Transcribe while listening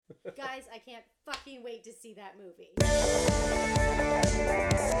Guys, I can't fucking wait to see that movie.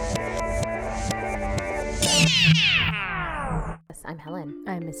 Yes, I'm Helen.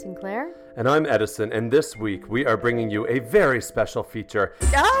 I'm Miss Sinclair. And I'm Edison, and this week we are bringing you a very special feature.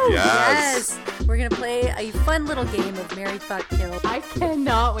 Oh, Yes. We're going to play a fun little game of Marry, Fuck, Kill. I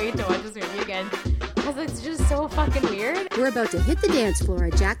cannot wait to watch this movie again because it's just so fucking weird. We're about to hit the dance floor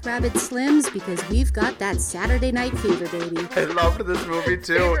at Jack Rabbit Slim's because we've got that Saturday night fever, baby. I loved this movie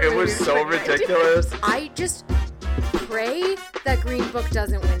too. It was so ridiculous. I just pray that Green Book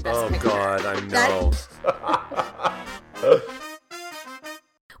doesn't win Best Oh Picture. God, I know.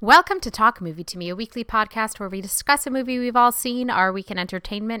 Welcome to Talk Movie to Me, a weekly podcast where we discuss a movie we've all seen, our week in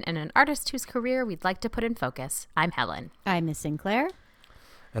entertainment, and an artist whose career we'd like to put in focus. I'm Helen. I'm Miss Sinclair.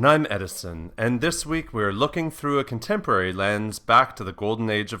 And I'm Edison, and this week we're looking through a contemporary lens back to the golden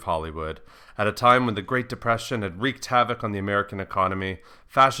age of Hollywood, at a time when the Great Depression had wreaked havoc on the American economy,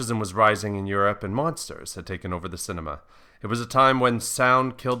 fascism was rising in Europe, and monsters had taken over the cinema. It was a time when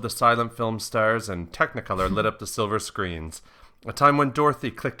sound killed the silent film stars and Technicolor lit up the silver screens. A time when Dorothy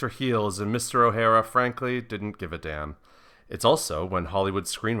clicked her heels and Mr. O'Hara, frankly, didn't give a damn. It's also when Hollywood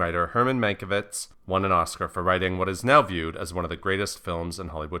screenwriter Herman Mankiewicz won an Oscar for writing what is now viewed as one of the greatest films in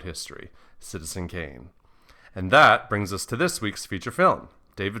Hollywood history, Citizen Kane. And that brings us to this week's feature film,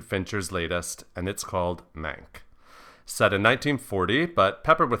 David Fincher's latest, and it's called Mank. Set in 1940, but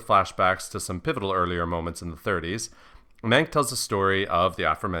peppered with flashbacks to some pivotal earlier moments in the 30s, Mank tells the story of the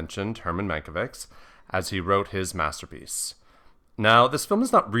aforementioned Herman Mankiewicz as he wrote his masterpiece. Now, this film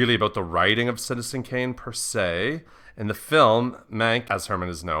is not really about the writing of Citizen Kane per se. In the film, Mank, as Herman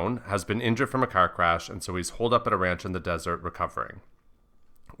is known, has been injured from a car crash, and so he's holed up at a ranch in the desert recovering.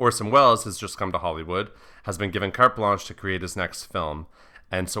 Orson Welles has just come to Hollywood, has been given carte blanche to create his next film,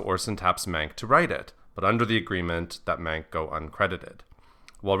 and so Orson taps Mank to write it, but under the agreement that Mank go uncredited.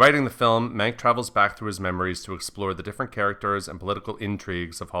 While writing the film, Mank travels back through his memories to explore the different characters and political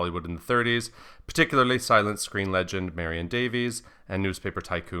intrigues of Hollywood in the 30s, particularly silent screen legend Marion Davies and newspaper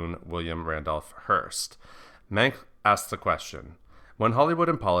tycoon William Randolph Hearst. Mank asks the question, when Hollywood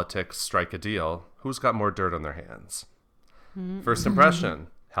and politics strike a deal, who's got more dirt on their hands? First impression,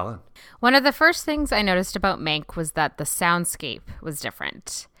 Helen. One of the first things I noticed about Mank was that the soundscape was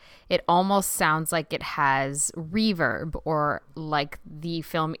different. It almost sounds like it has reverb, or like the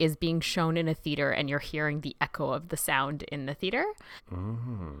film is being shown in a theater and you're hearing the echo of the sound in the theater.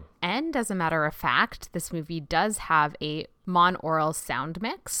 And as a matter of fact, this movie does have a monaural sound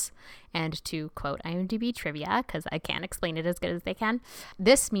mix. And to quote IMDb trivia, because I can't explain it as good as they can,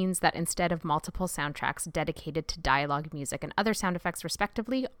 this means that instead of multiple soundtracks dedicated to dialogue, music, and other sound effects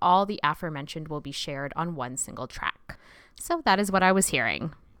respectively, all the aforementioned will be shared on one single track. So that is what I was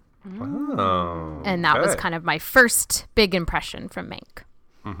hearing. Oh, And that was okay. kind of my first big impression from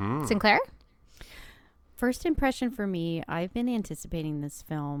Mank. Sinclair? First impression for me, I've been anticipating this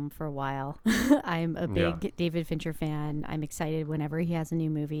film for a while. I'm a big David Fincher fan. I'm excited whenever he has a new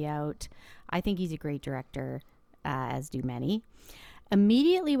movie out. I think he's a great director, as do many.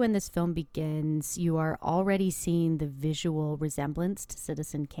 Immediately when this film begins, you are already seeing the visual resemblance to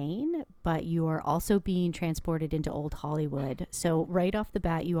Citizen Kane, but you are also being transported into old Hollywood. So right off the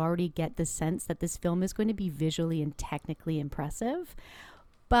bat, you already get the sense that this film is going to be visually and technically impressive.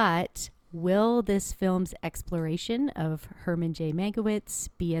 But will this film's exploration of Herman J. Mankiewicz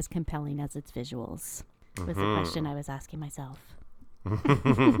be as compelling as its visuals? Was the question I was asking myself.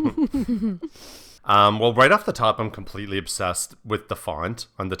 Well, right off the top, I'm completely obsessed with the font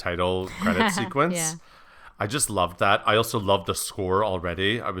on the title credit sequence. Yeah. I just loved that. I also loved the score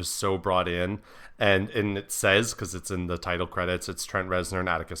already. I was so brought in. And it says, because it's in the title credits, it's Trent Reznor and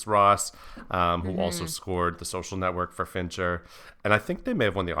Atticus Ross, who also scored The Social Network for Fincher. And I think they may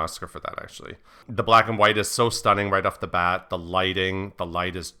have won the Oscar for that, actually. The black and white is so stunning right off the bat. The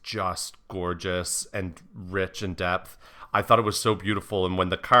light is just gorgeous and rich in depth. I thought it was so beautiful. And when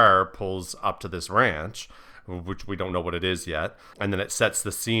the car pulls up to this ranch, which we don't know what it is yet, and then it sets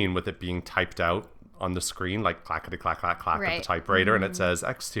the scene with it being typed out on the screen, like clackety clack clack clack at the typewriter, and it says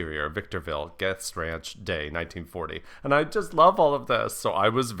exterior Victorville Guest Ranch Day 1940. And I just love all of this, so I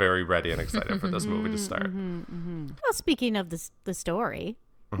was very ready and excited for this movie to start. Well, speaking of the story,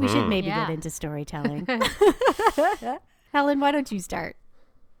 we should maybe get into storytelling. Helen, why don't you start?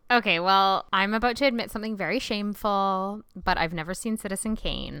 Okay, well, I'm about to admit something very shameful, but I've never seen Citizen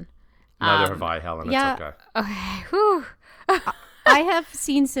Kane. Neither have I, Helen. yeah. It's okay. Okay, whew. I have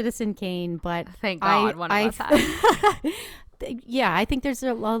seen Citizen Kane, but Thank God one of us has. Yeah, I think there's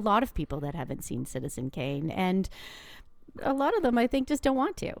a lot of people that haven't seen Citizen Kane, and a lot of them I think just don't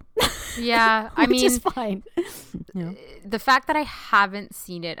want to. Yeah, I Which mean, is fine. Yeah. the fact that I haven't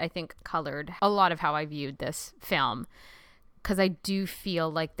seen it, I think, colored a lot of how I viewed this film, because I do feel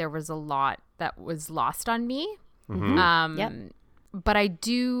like there was a lot that was lost on me. Yep. But I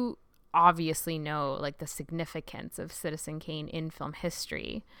do obviously know like the significance of Citizen Kane in film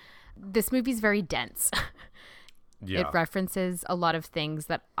history. This movie's very dense. Yeah. It references a lot of things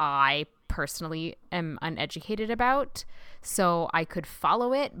that I personally am uneducated about, so I could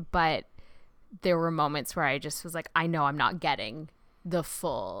follow it, but there were moments where I just was like, I know I'm not getting the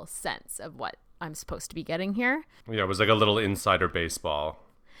full sense of what I'm supposed to be getting here. Yeah, it was like a little insider baseball.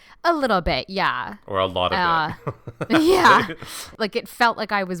 A little bit, yeah. Or a lot of it. Yeah. Like it felt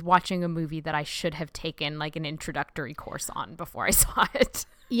like I was watching a movie that I should have taken like an introductory course on before I saw it.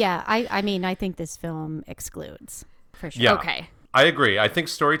 Yeah, I mean, I think this film excludes, for sure. Yeah. Okay. I agree. I think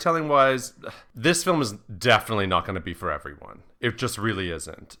storytelling wise, this film is definitely not going to be for everyone. It just really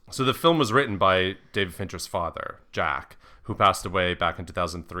isn't. So the film was written by David Fincher's father, Jack, who passed away back in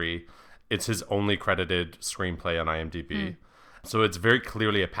 2003. It's his only credited screenplay on IMDb. So it's very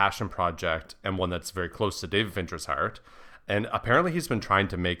clearly a passion project and one that's very close to David Fincher's heart. And apparently he's been trying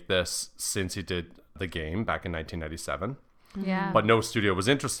to make this since he did The Game back in 1997. Yeah. But no studio was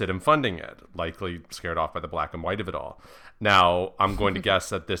interested in funding it, likely scared off by the black and white of it all. Now, I'm going to guess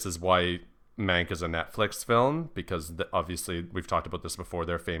that this is why Mank is a Netflix film, because obviously we've talked about this before.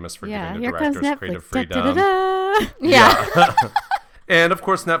 They're famous for giving the here comes directors Netflix. creative Da, freedom. da, da, da. Yeah. And of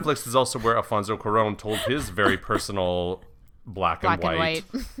course, Netflix is also where Alfonso Cuarón told his very personal black and white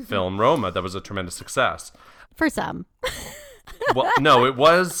film Roma that was a tremendous success. For some. Well, no, it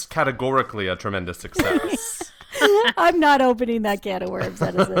was categorically a tremendous success. I'm not opening that can of worms,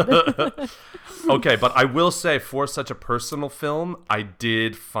 Edison. Okay, but I will say for such a personal film, I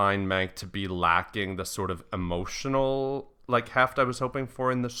did find Mank to be lacking the sort of emotional like heft I was hoping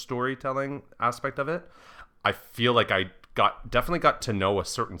for in the storytelling aspect of it. I feel like I definitely got to know a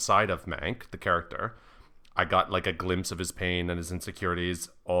certain side of Mank, the character. I got like a glimpse of his pain and his insecurities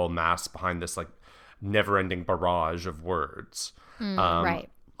all masked behind this like never-ending barrage of words. Right.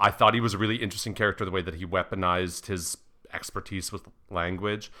 I thought he was a really interesting character, the way that he weaponized his expertise with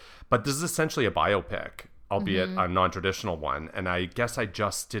language. But this is essentially a biopic, albeit a non-traditional one. And I guess I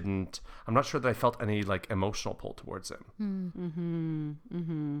just didn't, I'm not sure that I felt any like emotional pull towards him.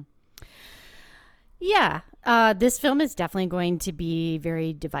 Yeah, this film is definitely going to be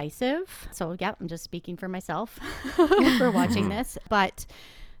very divisive. So, yeah, I'm just speaking for myself for watching this. But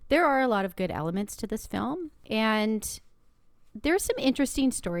there are a lot of good elements to this film. And there's some interesting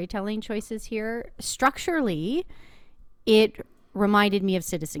storytelling choices here. Structurally, it reminded me of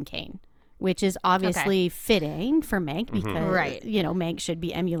Citizen Kane, which is obviously fitting for Mank because, you know, Mank should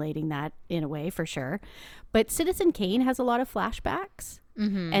be emulating that in a way for sure. But Citizen Kane has a lot of flashbacks.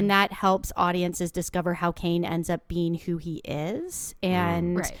 And that helps audiences discover how Kane ends up being who he is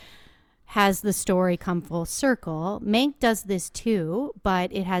and has the story come full circle. Mank does this too,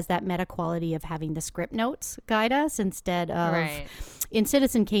 but it has that meta quality of having the script notes guide us instead of in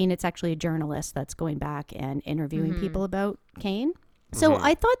Citizen Kane, it's actually a journalist that's going back and interviewing people about Kane. So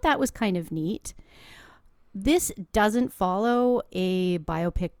I thought that was kind of neat. This doesn't follow a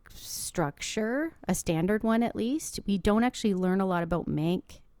biopic structure, a standard one at least. We don't actually learn a lot about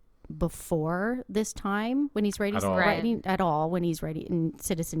Mank before this time when he's writing at all. When he's writing,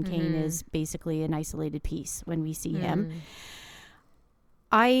 Citizen Kane is basically an isolated piece when we see him.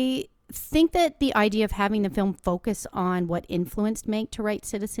 I think that the idea of having the film focus on what influenced Mank to write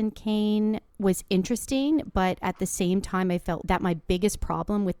Citizen Kane was interesting, but at the same time I felt that my biggest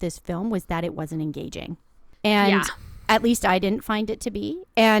problem with this film was that it wasn't engaging. And at least I didn't find it to be.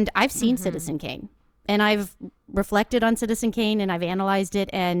 And I've seen Citizen Kane. And I've reflected on Citizen Kane and I've analyzed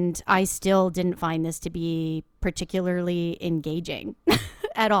it. And I still didn't find this to be particularly engaging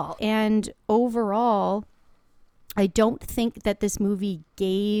at all. And overall, I don't think that this movie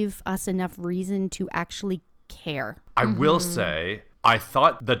gave us enough reason to actually care. I will say, I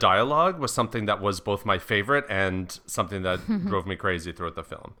thought the dialogue was something that was both my favorite and something that drove me crazy throughout the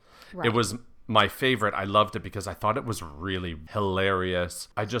film. It was my favorite. I loved it because I thought it was really hilarious.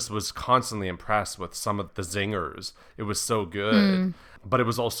 I just was constantly impressed with some of the zingers. It was so good. But it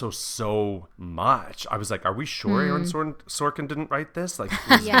was also so much. I was like, are we sure Aaron Sorkin didn't write this? Like, it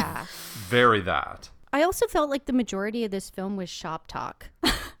was very that. I also felt like the majority of this film was shop talk.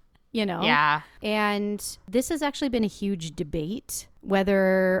 you know? Yeah. And this has actually been a huge debate,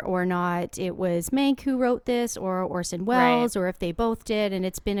 whether or not it was Mank who wrote this or Orson Welles, or if they both did. And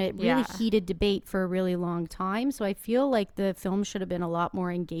it's been a really heated debate for a really long time. So I feel like the film should have been a lot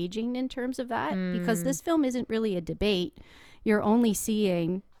more engaging in terms of that, because this film isn't really a debate. You're only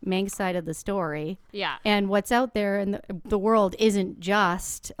seeing Mank's side of the story. Yeah. And what's out there in the world isn't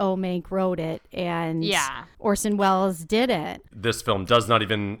just, oh, Mank wrote it and Orson Welles didn't. This film does not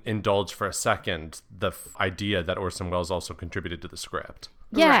even indulge for a second the idea that Orson Welles also contributed to the script.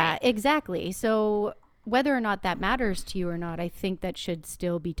 Yeah, exactly. So whether or not that matters to you or not, I think that should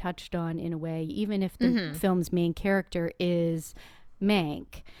still be touched on in a way, even if the film's main character is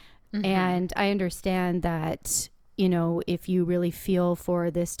Mank. And I understand that, you know, if you really feel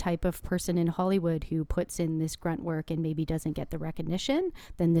for this type of person in Hollywood who puts in this grunt work and maybe doesn't get the recognition,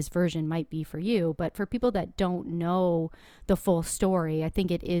 then this version might be for you. But for people that don't know the full story, I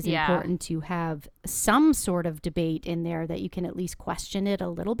think it is important to have some sort of debate in there that you can at least question it a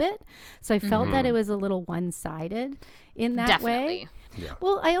little bit. So I felt that it was a little one-sided in that way. Yeah.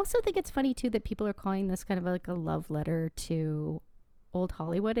 Well, I also think it's funny, too, that people are calling this kind of like a love letter to old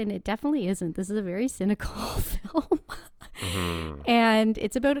Hollywood, and it definitely isn't. This is a very cynical film. And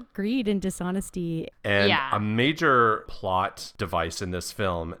it's about greed and dishonesty. And a major plot device in this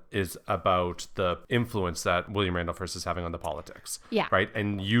film is about the influence that William Randolph Hearst is having on the politics. Yeah. Right?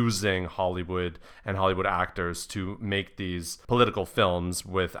 And using Hollywood and Hollywood actors to make these political films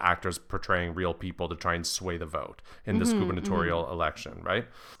with actors portraying real people to try and sway the vote in this gubernatorial election, right?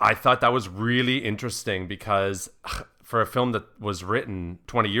 I thought that was really interesting because for a film that was written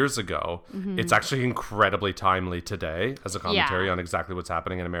 20 years ago, it's actually incredibly timely today as a commentary on exactly what's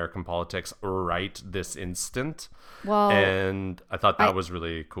happening in American politics right this instant. Well, and I thought that was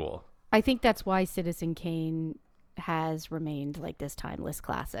really cool. I think that's why Citizen Kane has remained like this timeless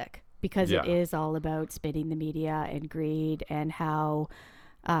classic, because it is all about spinning the media and greed and how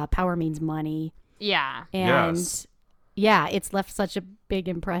power means money. Yeah. And it's left such a big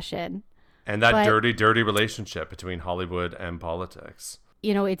impression. And that dirty, dirty relationship between Hollywood and politics.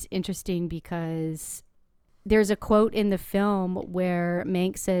 You know, it's interesting because there's a quote in the film where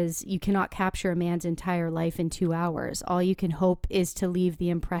Mank says, "You cannot capture a man's entire life in 2 hours. All you can hope is to leave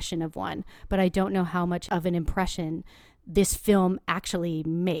the impression of one. But I don't know how much of an impression this film actually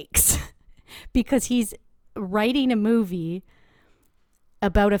makes." Because he's writing a movie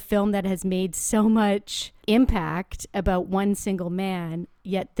about a film that has made so much impact about one single man,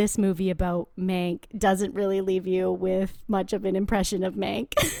 yet this movie about Mank doesn't really leave you with much of an impression of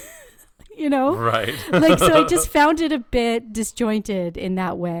Mank. You know? Right. Like, so I just found it a bit disjointed in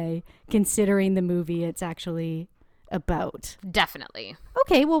that way, considering the movie it's actually about. Definitely.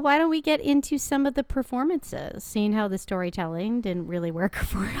 Okay, well, why don't we get into some of the performances, seeing how the storytelling didn't really work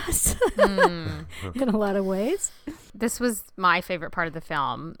for us in a lot of ways. This was my favorite part of the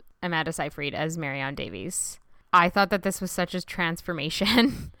film, Amanda Seyfried as Marianne Davies. I thought that this was such a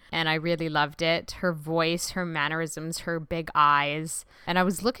transformation, and I really loved it. Her voice, her mannerisms, her big eyes. And I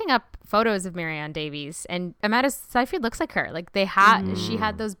was looking up photos of Marianne Davies, and Amanda Seyfried looks like her. Like she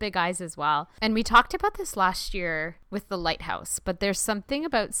had those big eyes as well. And we talked about this last year with The Lighthouse, but there's something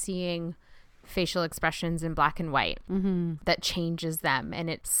about seeing facial expressions in black and white that changes them, and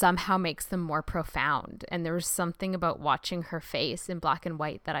it somehow makes them more profound. And there was something about watching her face in black and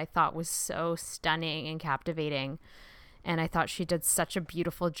white that I thought was so stunning and captivating. And I thought she did such a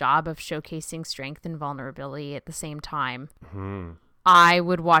beautiful job of showcasing strength and vulnerability at the same time. I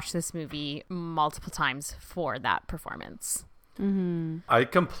would watch this movie multiple times for that performance. I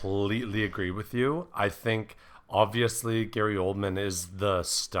completely agree with you. I think obviously Gary Oldman is the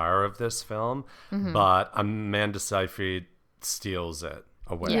star of this film, but Amanda Seyfried steals it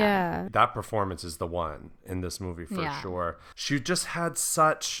away. Yeah. That performance is the one in this movie for sure. She just had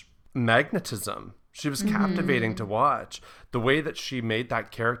such magnetism. She was captivating to watch. The way that she made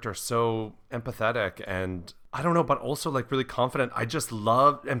that character so empathetic and, I don't know, but also like really confident. I just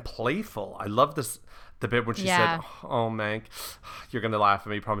loved, and playful. I love the bit when she said, "Oh, Mank, you're going to laugh at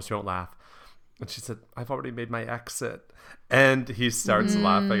me. Promise you won't laugh." And she said, "I've already made my exit." And he starts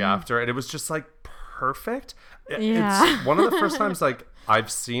laughing after. And it was just like perfect. It's one of the first times like I've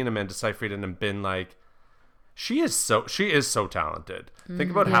seen Amanda Seyfried and been like, she is so talented.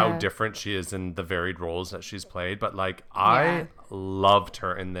 Think about how different she is in the varied roles that she's played. But like I loved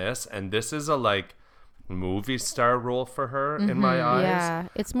her in this. And this is a like movie star role for her in my eyes. Yeah,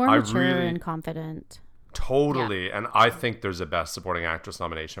 it's more mature and confident. Totally. Yeah. And I think there's a Best Supporting Actress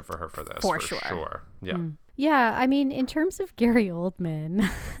nomination for her for this. For sure. Yeah. Yeah. I mean, in terms of Gary Oldman,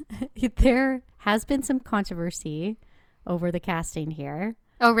 there has been some controversy over the casting here.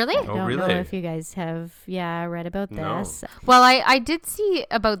 Oh, really? I don't know if you guys have, read about this. Well, I did see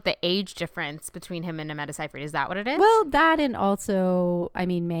about the age difference between him and Amanda Seyfried. Is that what it is? Well, that, and also, I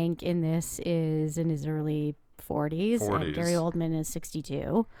mean, Mank in this is in his early 40s. And Gary Oldman is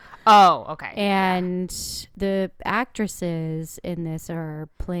 62. Oh, okay. And the actresses in this are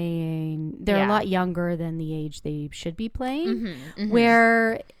playing, they're a lot younger than the age they should be playing.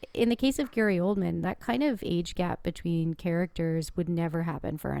 Where in the case of Gary Oldman, that kind of age gap between characters would never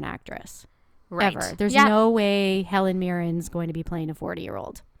happen for an actress. Right. Ever. There's no way Helen Mirren's going to be playing a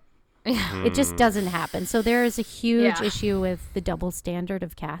 40-year-old. It just doesn't happen. So there is a huge issue with the double standard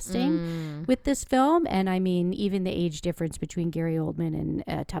of casting with this film. And I mean, even the age difference between Gary Oldman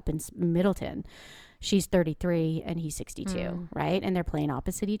and Tuppence Middleton. She's 33 and he's 62, right? And they're playing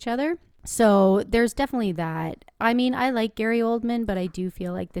opposite each other. So there's definitely that. I mean, I like Gary Oldman, but I do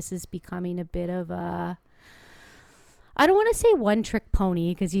feel like this is becoming a bit of a, I don't want to say one-trick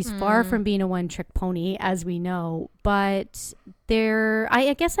pony, because he's far from being a one-trick pony, as we know. But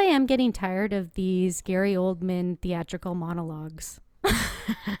I guess I am getting tired of these Gary Oldman theatrical monologues.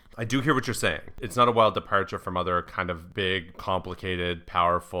 I do hear what you're saying. It's not a wild departure from other kind of big, complicated,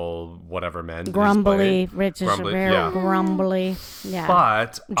 powerful, whatever men. Grumbly, Rich is very grumbly. Yeah.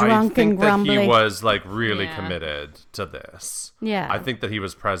 But Drunk I think and grumbly. that he was like really committed to this. Yeah. I think that he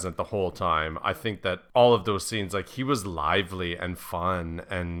was present the whole time. I think that all of those scenes, like he was lively and fun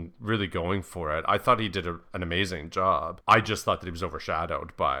and really going for it. I thought he did an amazing job. I just thought that he was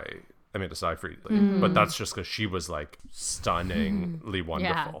overshadowed by Amanda Seyfried, but that's just because she was like stunningly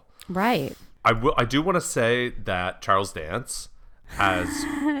wonderful. Right. I do want to say that Charles Dance as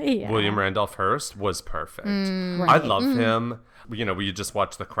William Randolph Hearst was perfect. I love him. You know, we just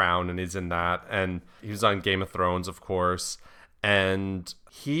watched The Crown and he's in that, and he was on Game of Thrones, of course. And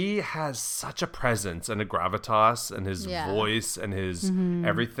he has such a presence and a gravitas, and his voice and his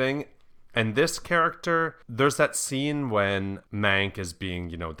everything. And this character, there's that scene when Mank is being,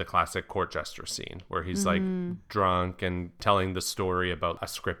 you know, the classic court jester scene where he's like drunk and telling the story about a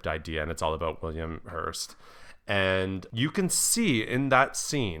script idea, and it's all about William Hearst. And you can see in that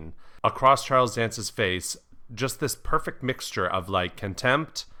scene across Charles Dance's face just this perfect mixture of like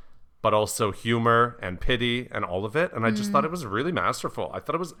contempt, but also humor and pity and all of it. And I just thought it was really masterful. I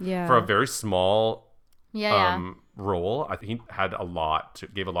thought it was for a very small role. I think he had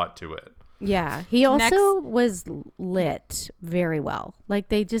gave a lot to it. Yeah, he also was lit very well. Like,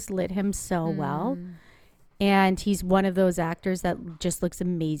 they just lit him so well. And he's one of those actors that just looks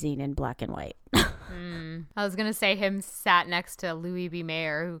amazing in black and white. I was going to say him sat next to Louis B.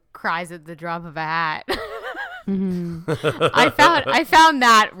 Mayer, who cries at the drop of a hat. I found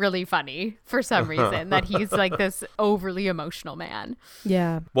that really funny for some reason, that he's like this overly emotional man.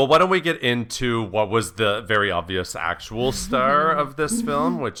 Yeah. Well, why don't we get into what was the very obvious actual star of this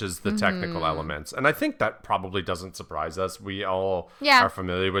film, which is the technical elements. And I think that probably doesn't surprise us. We all are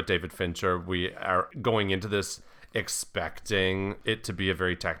familiar with David Fincher. We are going into this expecting it to be a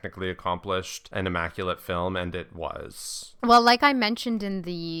very technically accomplished and immaculate film, and it was. Well, like I mentioned in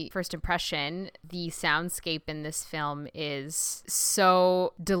the first impression, the soundscape in this film is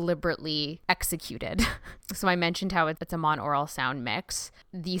so deliberately executed. So I mentioned how it's a monaural sound mix.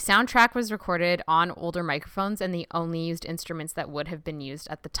 The soundtrack was recorded on older microphones, and they only used instruments that would have been used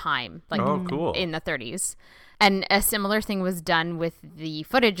at the time, like in the 30s. And a similar thing was done with the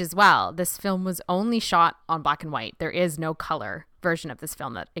footage as well. This film was only shot on black and white. There is no color version of this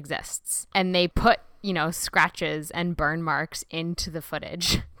film that exists. And they put, you know, scratches and burn marks into the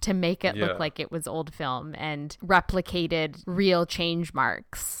footage to make it look like it was old film, and replicated real change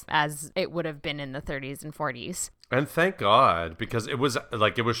marks as it would have been in the 30s and 40s. And thank God, because it was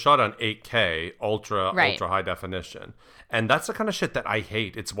shot on 8K, ultra high definition. And that's the kind of shit that I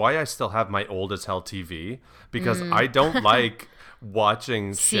hate. It's why I still have my old as hell TV, because I don't like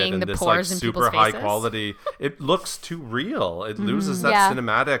watching shit in this like super high quality. It looks too real. It loses that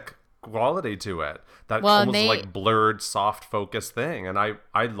cinematic quality to it. That almost like blurred, soft focus thing. And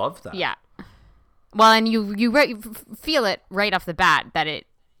I love that. Yeah. Well, and you feel it right off the bat that it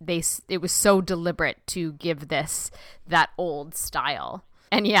was so deliberate to give this that old style.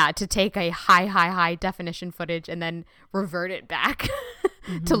 And to take a high definition footage and then revert it back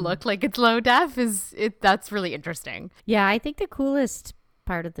to look like it's low def that's really interesting. Yeah, I think the coolest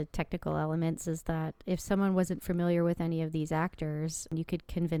part of the technical elements is that if someone wasn't familiar with any of these actors, you could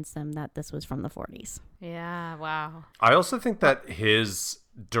convince them that this was from the 40s. Yeah, wow. I also think that his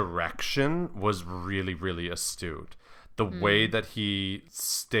direction was really, really astute. The way that he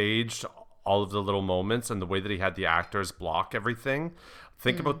staged all of the little moments and the way that he had the actors block everything.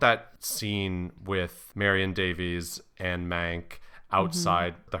 Think about that scene with Marion Davies and Mank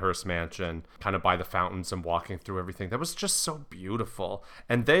outside the Hearst mansion, kind of by the fountains and walking through everything. That was just so beautiful.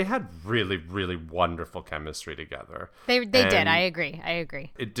 And they had really, really wonderful chemistry together. They did. I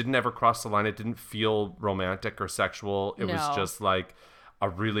agree. It didn't ever cross the line. It didn't feel romantic or sexual. It was just like a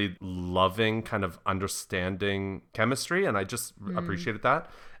really loving kind of understanding chemistry. And I just appreciated that.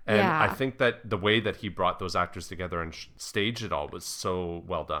 And I think that the way that he brought those actors together and staged it all was so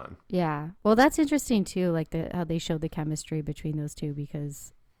well done. Yeah. Well, that's interesting too, like how they showed the chemistry between those two,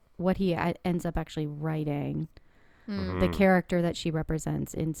 because what he ends up actually writing, the character that she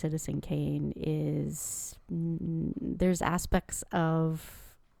represents in Citizen Kane is, there's aspects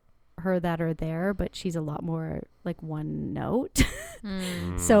of her that are there, but she's a lot more like one note.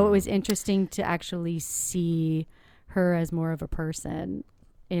 So it was interesting to actually see her as more of a person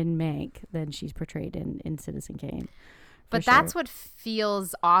in Mank than she's portrayed in Citizen Kane. But that's what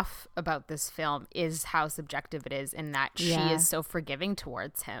feels off about this film, is how subjective it is, in that she is so forgiving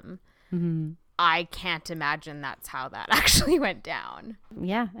towards him. I can't imagine that's how that actually went down.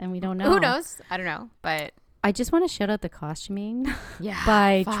 Yeah, and we don't know. Who knows? I don't know, but I just want to shout out the costuming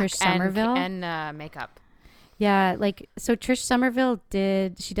by Trish Somerville and makeup. Yeah, like, so Trish Somerville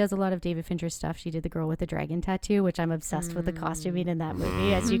she does a lot of David Fincher stuff. She did The Girl with the Dragon Tattoo, which I'm obsessed with the costuming in that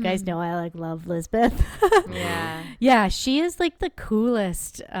movie. As you guys know, I love Lisbeth. Yeah, she is like the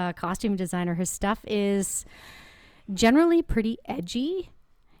coolest costume designer. Her stuff is generally pretty edgy,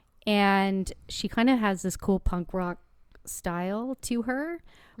 and she kind of has this cool punk rock style to her.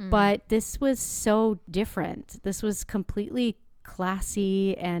 But this was so different. This was completely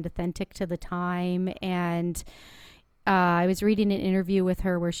classy and authentic to the time. And I was reading an interview with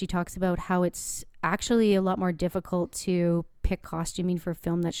her where she talks about how it's actually a lot more difficult to pick costuming for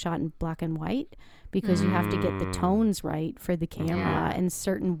film that's shot in black and white, because you have to get the tones right for the camera, and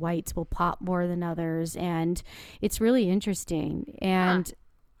certain whites will pop more than others, and it's really interesting. And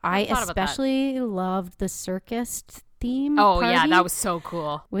I especially loved the circus theme. Yeah, that was so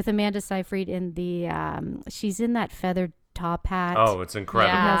cool, with Amanda Seyfried in the she's in that feathered top hat. It's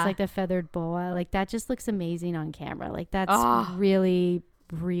incredible. It has like the feathered boa. Like, that just looks amazing on camera. Like, that's really,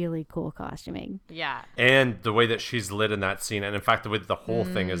 really cool costuming. Yeah. And the way that she's lit in that scene, and in fact the way that the whole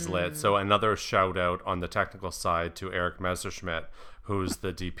thing is lit. So another shout out on the technical side to Eric Messerschmidt, who's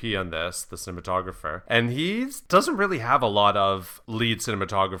the DP on this, the cinematographer. And he doesn't really have a lot of lead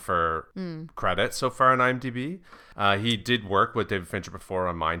cinematographer credits so far on IMDb. He did work with David Fincher before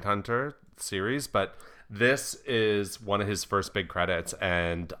on Mindhunter series, but this is one of his first big credits,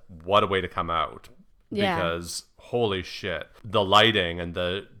 and what a way to come out. Because holy shit, the lighting and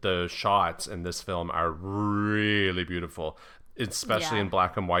the shots in this film are really beautiful, especially in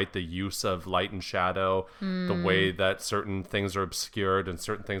black and white. The use of light and shadow, the way that certain things are obscured and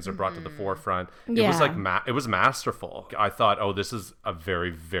certain things are brought to the forefront. It was like it was masterful. I thought, this is a very,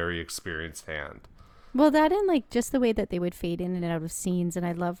 very experienced hand. Well, that and like just the way that they would fade in and out of scenes, and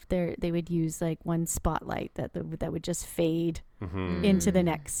I loved they would use like one spotlight that would just fade into the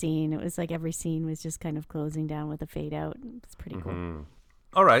next scene. It was like every scene was just kind of closing down with a fade out. It's pretty cool.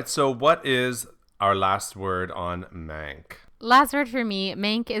 All right, so what is our last word on Mank? Last word for me,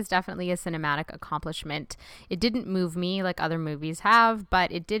 Mank is definitely a cinematic accomplishment. It didn't move me like other movies have,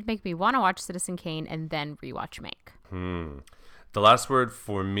 but it did make me want to watch Citizen Kane and then rewatch Mank. The last word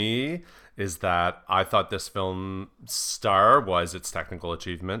for me is that I thought this film's star was its technical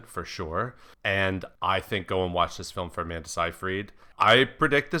achievement, for sure. And I think go and watch this film for Amanda Seyfried. I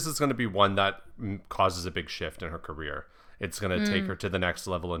predict this is going to be one that causes a big shift in her career. It's going to take her to the next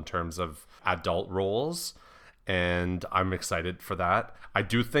level in terms of adult roles. And I'm excited for that. I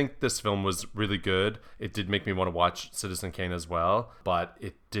do think this film was really good. It did make me want to watch Citizen Kane as well, but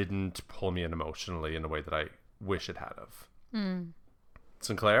it didn't pull me in emotionally in a way that I wish it had of.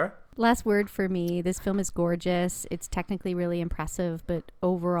 Sinclair? Last word for me. This film is gorgeous. It's technically really impressive, but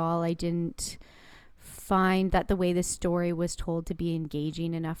overall I didn't find that the way the story was told to be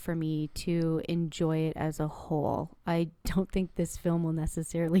engaging enough for me to enjoy it as a whole. I don't think this film will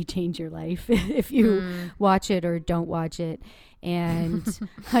necessarily change your life if you watch it or don't watch it. And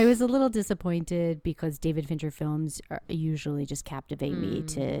I was a little disappointed because David Fincher films usually just captivate me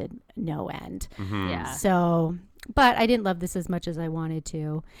to no end. So, but I didn't love this as much as I wanted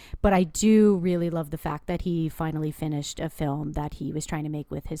to. But I do really love the fact that he finally finished a film that he was trying to make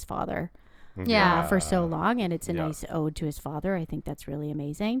with his father. For so long, and it's a nice ode to his father. I think that's really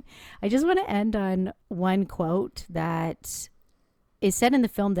amazing. I just want to end on one quote that is said in the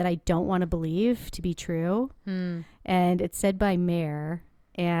film that I don't want to believe to be true, and it's said by Mayer,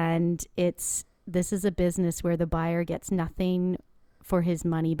 and it's, "This is a business where the buyer gets nothing for his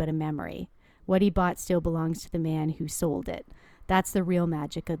money but a memory. What he bought still belongs to the man who sold it. That's the real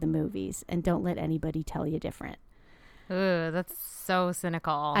magic of the movies, and don't let anybody tell you different. Ooh, that's so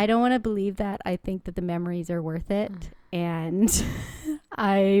cynical. I don't want to believe that. I think that the memories are worth it, and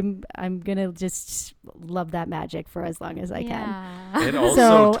I'm gonna just love that magic for as long as I can. It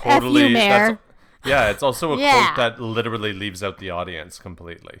also so F you, Mayor. It's also a quote that literally leaves out the audience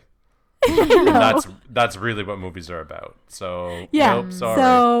completely. And that's really what movies are about. So nope, sorry.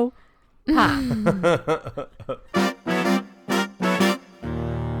 So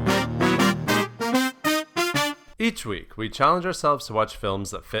Each week, we challenge ourselves to watch films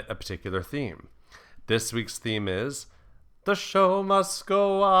that fit a particular theme. This week's theme is The Show Must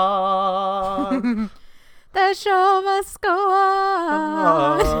Go On. The show must go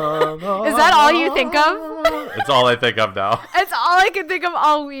on. Is that all you think of? It's all I think of now. It's all I can think of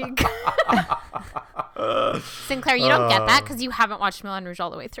all week. Sinclair, you don't get that because you haven't watched Moulin Rouge all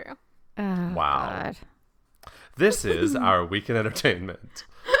the way through. wow. God. This is our week in entertainment.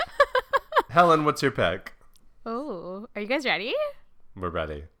 Helen, what's your pick? Oh, are you guys ready? We're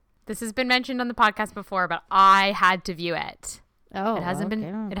ready. This has been mentioned on the podcast before, but I had to view it. Oh, it hasn't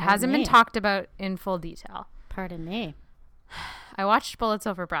been talked about in full detail. Pardon me. I watched Bullets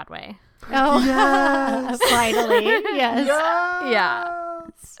Over Broadway. Oh, yes. Finally. Yes. Yeah.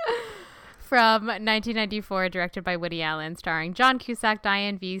 From 1994, directed by Woody Allen, starring John Cusack,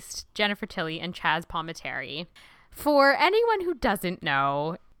 Diane Wiest, Jennifer Tilly, and Chaz Palminteri. For anyone who doesn't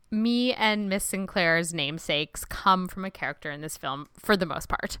know, me and Miss Sinclair's namesakes come from a character in this film for the most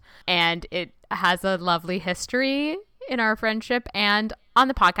part. And it has a lovely history in our friendship. And on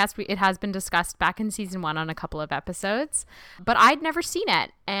the podcast, it has been discussed back in season 1 on a couple of episodes. But I'd never seen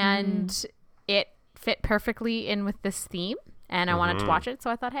it. And it fit perfectly in with this theme. And I wanted to watch it. So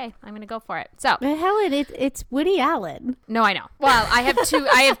I thought, hey, I'm going to go for it. So, but Helen, it's Woody Allen. No, I know. Well, I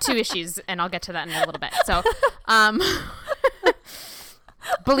have two issues, and I'll get to that in a little bit. So,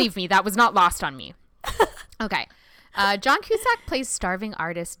 believe me, that was not lost on me. Okay. John Cusack plays starving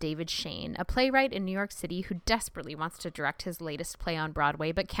artist David Shane, a playwright in New York City who desperately wants to direct his latest play on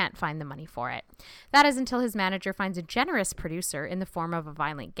Broadway but can't find the money for it. That is until his manager finds a generous producer in the form of a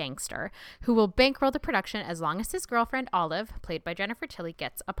violent gangster who will bankroll the production as long as his girlfriend Olive, played by Jennifer Tilly,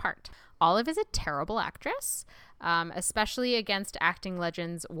 gets a part. Olive is a terrible actress, especially against acting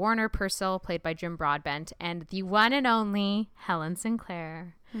legends Warner Purcell, played by Jim Broadbent, and the one and only Helen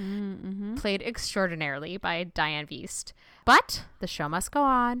Sinclair, played extraordinarily by Diane Wiest. But the show must go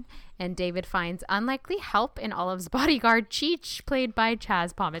on, and David finds unlikely help in Olive's bodyguard Cheech, played by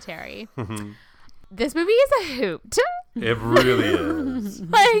Chaz Palminteri. This movie is a hoot. It really is.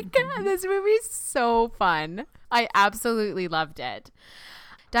 This movie's so fun. I absolutely loved it.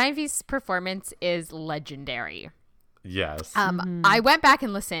 Diane Wiest's performance is legendary. Yes. I went back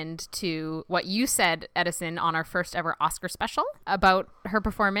and listened to what you said, Edison, on our first ever Oscar special about her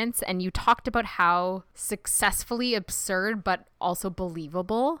performance, and you talked about how successfully absurd but also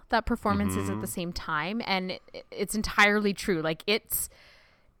believable that performance is at the same time, and it's entirely true. Like, it's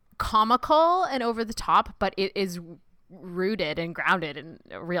comical and over the top, but it is rooted and grounded in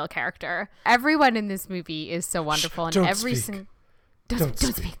a real character. Everyone in this movie is so wonderful, and every single Don't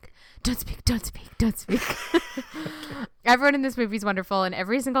speak. Everyone in this movie is wonderful, and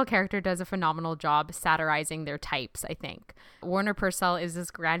every single character does a phenomenal job satirizing their types, I think. Warner Purcell is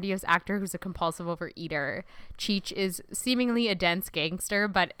this grandiose actor who's a compulsive overeater. Cheech is seemingly a dense gangster,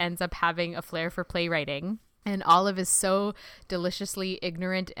 but ends up having a flair for playwriting. And Olive is so deliciously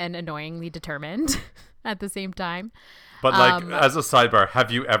ignorant and annoyingly determined at the same time. But, as a sidebar,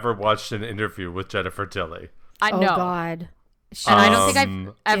 have you ever watched an interview with Jennifer Tilly? Oh, no. God. And I don't think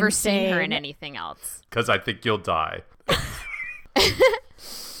I've ever seen her in anything else. Because I think you'll die.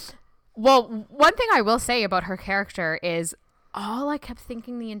 Well, one thing I will say about her character is all I kept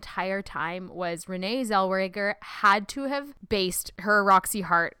thinking the entire time was Renee Zellweger had to have based her Roxy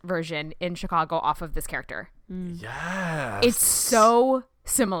Hart version in Chicago off of this character. Yes. It's so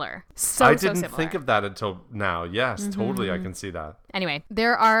similar. I didn't think of that until now. Yes, totally. I can see that. Anyway,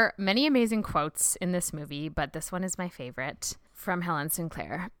 there are many amazing quotes in this movie, but this one is my favorite, from Helen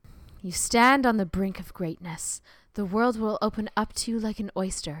Sinclair. You stand on the brink of greatness. The world will open up to you like an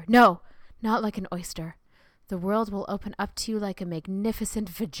oyster. No, not like an oyster. The world will open up to you like a magnificent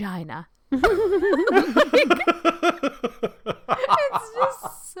vagina. It's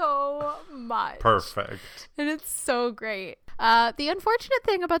just so much. Perfect. And it's so great. The unfortunate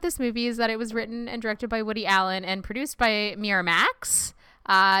thing about this movie is that it was written and directed by Woody Allen and produced by Miramax.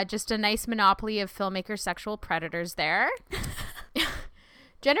 Just a nice monopoly of filmmaker sexual predators there.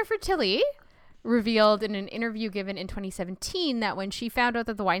 Jennifer Tilly revealed in an interview given in 2017 that when she found out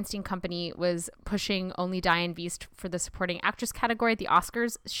that the Weinstein Company was pushing only Diane Wiest for the supporting actress category at the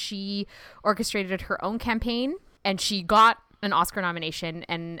Oscars, she orchestrated her own campaign and she got an Oscar nomination,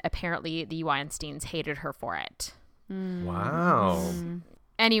 and apparently the Weinsteins hated her for it. Wow.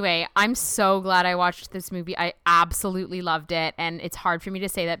 Anyway, I'm so glad I watched this movie. I absolutely loved it, and it's hard for me to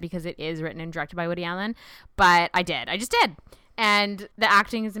say that because it is written and directed by Woody Allen, but I did. I just did. And the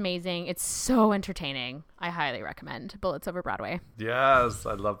acting is amazing. It's so entertaining. I highly recommend Bullets Over Broadway. Yes,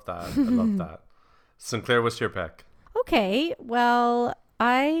 I love that. I love that. Sinclair, what's your pick? Okay, well,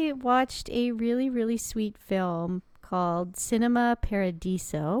 I watched a really, really sweet film called Cinema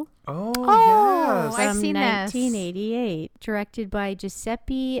Paradiso. Oh, yes. I've seen this. 1988, directed by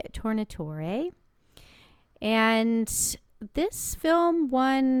Giuseppe Tornatore. And this film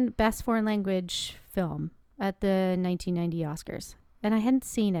won Best Foreign Language Film at the 1990 Oscars. And I hadn't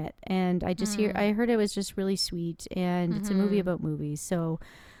seen it. And I heard it was just really sweet. And it's a movie about movies. So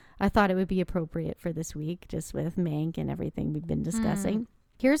I thought it would be appropriate for this week, just with Mank and everything we've been discussing.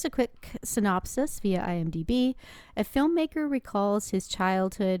 Here's a quick synopsis via IMDb. A filmmaker recalls his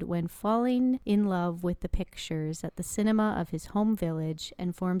childhood when falling in love with the pictures at the cinema of his home village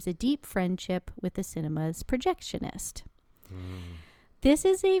and forms a deep friendship with the cinema's projectionist. This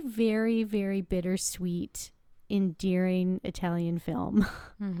is a very, very bittersweet, endearing Italian film.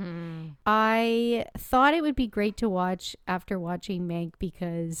 I thought it would be great to watch after watching Mank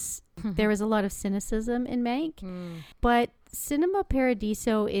because there was a lot of cynicism in Mank. But Cinema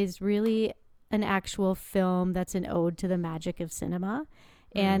Paradiso is really an actual film that's an ode to the magic of cinema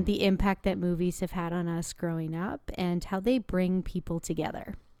and the impact that movies have had on us growing up and how they bring people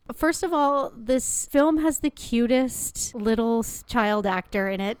together. First of all, this film has the cutest little child actor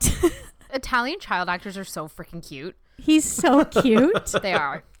in it. Italian child actors are so freaking cute. He's so cute. They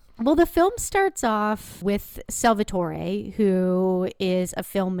are. Well, the film starts off with Salvatore, who is a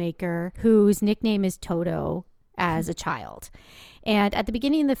filmmaker whose nickname is Toto as a child. And at the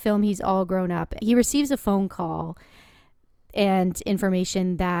beginning of the film, he's all grown up. He receives a phone call and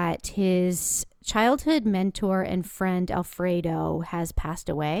information that his childhood mentor and friend Alfredo has passed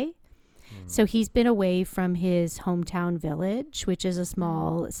away. So he's been away from his hometown village, which is a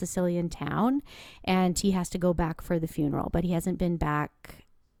small Sicilian town, and he has to go back for the funeral, but he hasn't been back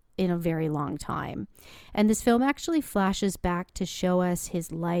in a very long time. And this film actually flashes back to show us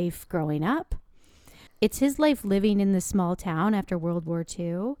his life growing up. It's his life living in this small town after World War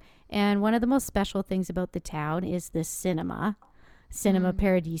II. And one of the most special things about the town is this Cinema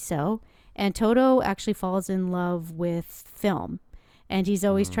Paradiso. And Toto actually falls in love with film. And he's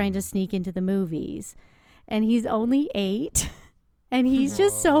always trying to sneak into the movies. And he's only 8. And he's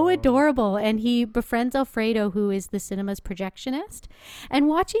just so adorable. And he befriends Alfredo, who is the cinema's projectionist. And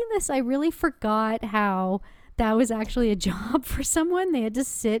watching this, I really forgot how that was actually a job for someone. They had to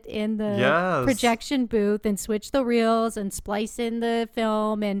sit in the projection booth and switch the reels and splice in the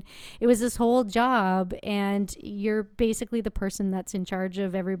film. And it was this whole job. And you're basically the person that's in charge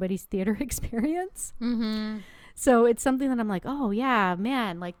of everybody's theater experience. So it's something that I'm like, oh, yeah,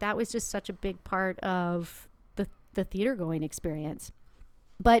 man, like that was just such a big part of the theater going experience.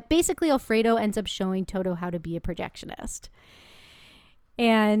 But basically, Alfredo ends up showing Toto how to be a projectionist.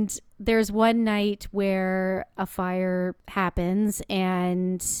 And there's one night where a fire happens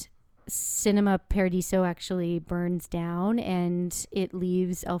and Cinema Paradiso actually burns down and it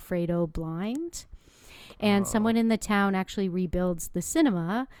leaves Alfredo blind. And someone in the town actually rebuilds the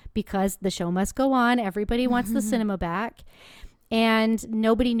cinema because the show must go on. Everybody wants the cinema back. And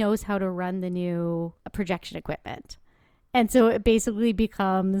nobody knows how to run the new projection equipment. And so it basically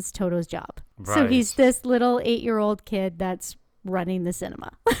becomes Toto's job. Right. So he's this little 8-year-old kid that's running the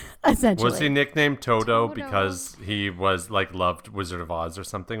cinema, essentially. Was he nicknamed Toto because he was loved Wizard of Oz or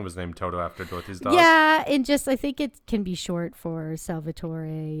something? Was named Toto after Dorothy's dog? Yeah, and just I think it can be short for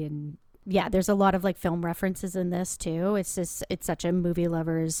Salvatore. And yeah, there's a lot of film references in this too. It's such a movie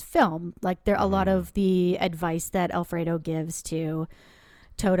lover's film. There a lot of the advice that Alfredo gives to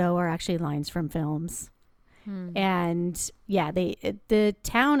Toto are actually lines from films. And yeah, the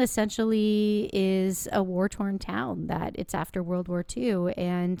town essentially is a war-torn town that it's after World War II,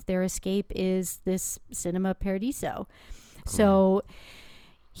 and their escape is this Cinema Paradiso. So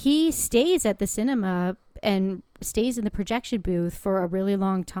he stays at the cinema and stays in the projection booth for a really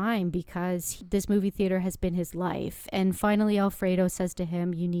long time because this movie theater has been his life. And finally, Alfredo says to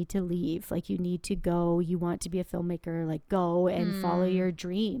him, you need to leave. You need to go. You want to be a filmmaker. Go and follow your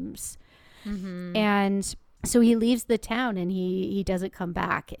dreams. And so he leaves the town and he doesn't come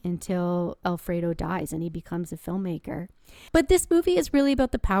back until Alfredo dies and he becomes a filmmaker. But this movie is really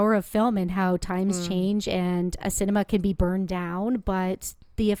about the power of film and how times change and a cinema can be burned down, but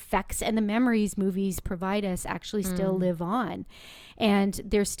the effects and the memories movies provide us actually still live on. And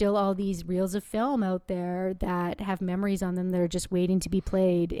there's still all these reels of film out there that have memories on them that are just waiting to be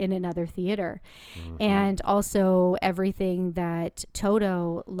played in another theater. And also everything that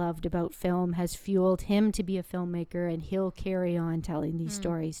Toto loved about film has fueled him to be a filmmaker, and he'll carry on telling these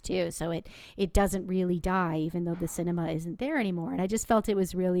stories too. So it doesn't really die, even though the cinema isn't there anymore. And I just felt it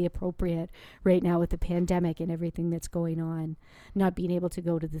was really appropriate right now with the pandemic and everything that's going on, not being able to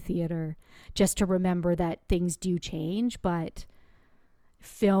go to the theater, just to remember that things do change, but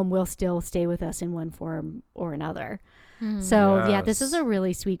film will still stay with us in one form or another. So yeah, this is a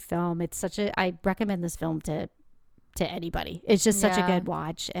really sweet film. I recommend this film to anybody. It's just such a good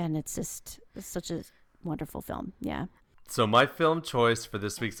watch, and it's such a wonderful film. Yeah. So my film choice for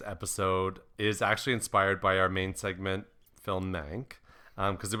this week's episode is actually inspired by our main segment, Film Mank,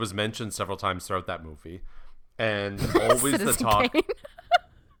 because it was mentioned several times throughout that movie. And always the talk.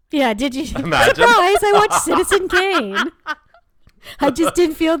 Yeah, did you? Imagine. Surprise, I watched Citizen Kane. I just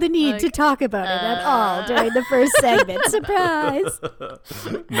didn't feel the need to talk about it at all during the first segment. Surprise.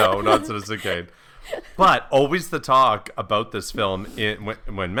 No, not Citizen Kane. But always the talk about this film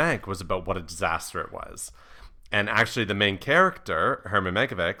when Mank was about what a disaster it was. And actually the main character, Herman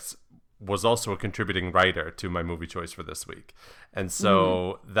Mankiewicz, was also a contributing writer to my movie choice for this week. And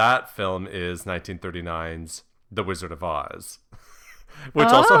so that film is 1939's The Wizard of Oz. Which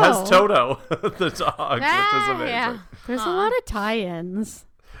also has Toto, the dog, which is amazing. Yeah. There's a lot of tie-ins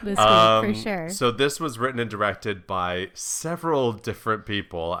this week, for sure. So this was written and directed by several different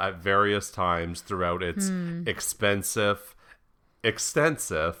people at various times throughout its extensive,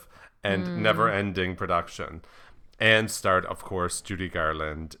 and never-ending production. And starred, of course, Judy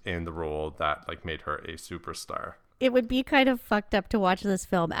Garland in the role that made her a superstar. It would be kind of fucked up to watch this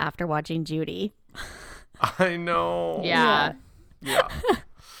film after watching Judy. I know. Yeah.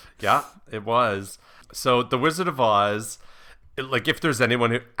 Yeah, it was. So The Wizard of Oz, if there's anyone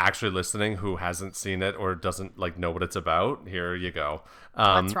who actually listening who hasn't seen it or doesn't know what it's about, here you go.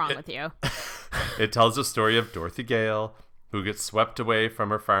 What's wrong with you? It tells the story of Dorothy Gale, who gets swept away from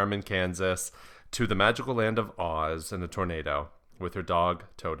her farm in Kansas to the magical land of Oz in a tornado with her dog,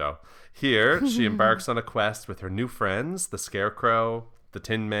 Toto. Here, she embarks on a quest with her new friends, the Scarecrow, the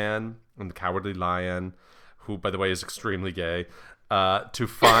Tin Man, and the Cowardly Lion, who, by the way, is extremely gay, to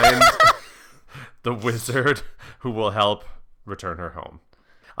find the wizard who will help return her home.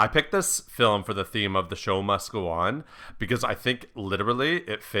 I picked this film for the theme of The Show Must Go On because I think literally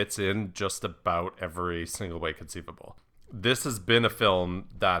it fits in just about every single way conceivable. This has been a film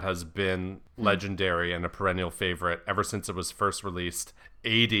that has been legendary and a perennial favorite ever since it was first released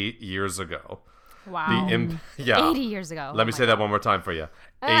 80 years ago. Wow. 80 years ago. Let me say that one more time for you.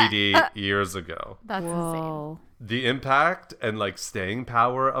 80 years ago. That's insane. The impact and staying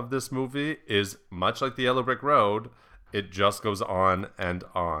power of this movie is much like The Yellow Brick Road. It just goes on and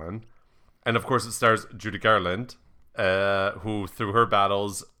on. And of course it stars Judy Garland, who through her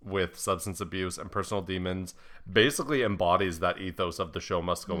battles with substance abuse and personal demons basically embodies that ethos of The Show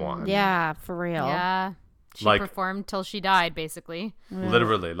Must Go On. Yeah, for real. Yeah. She performed till she died, basically.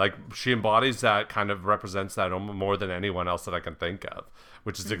 Literally. She embodies that, kind of represents that more than anyone else that I can think of,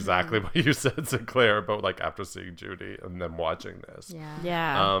 which is exactly what you said, Sinclair, about after seeing Judy and then watching this.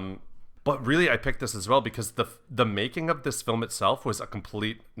 Yeah. But really, I picked this as well because the making of this film itself was a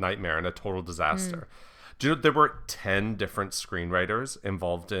complete nightmare and a total disaster. Do you know there were 10 different screenwriters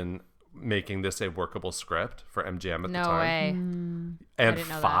involved in making this a workable script for MGM at the time? No way. And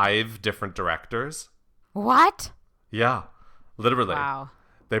 5 different directors. What? Yeah, literally. Wow.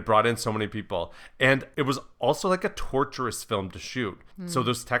 They brought in so many people. And it was also a torturous film to shoot. So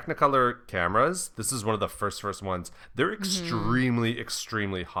those Technicolor cameras, this is one of the first ones, they're extremely,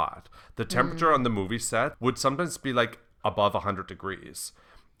 extremely hot. The temperature on the movie set would sometimes be above 100 degrees.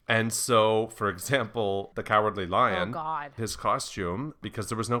 And so, for example, the Cowardly Lion, his costume, because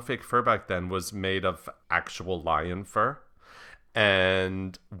there was no fake fur back then, was made of actual lion fur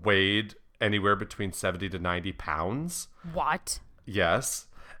and weighed anywhere between 70 to 90 pounds. What? Yes.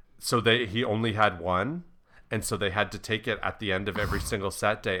 So he only had one. And so they had to take it at the end of every single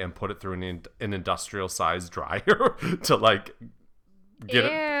set day and put it through an industrial sized dryer to get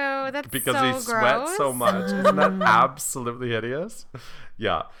it. That's because so he sweats so much. Isn't that absolutely hideous?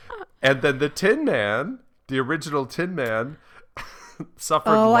 Yeah. And then the Tin Man, the original Tin Man,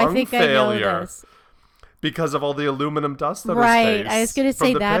 suffered lung failure. I know this. Because of all the aluminum dust on his face. Right. I was going to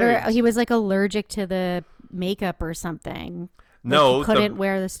say that, or he was allergic to the makeup or something. No, he couldn't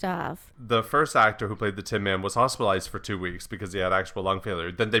wear the stuff. The first actor who played the Tin Man was hospitalized for 2 weeks because he had actual lung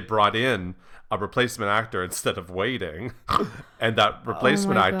failure. Then they brought in a replacement actor instead of waiting, and that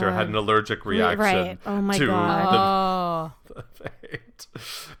replacement actor had an allergic reaction to God. the fate.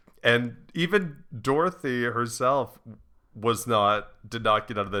 And even Dorothy herself did not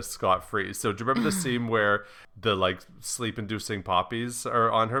get out of this scot-free. So do you remember the scene where the like sleep-inducing poppies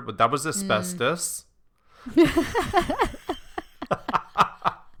are on her? But that was asbestos.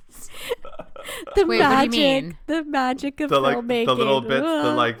 The Wait, magic, what do you mean? The magic of The filmmaking. the little bits,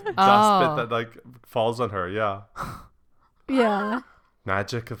 the like dust bit that like falls on her. Yeah. Yeah.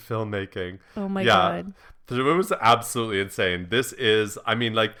 Magic of filmmaking. Oh my God. The movie was absolutely insane. This is, I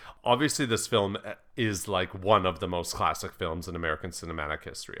mean, like, obviously this film is like one of the most classic films in American cinematic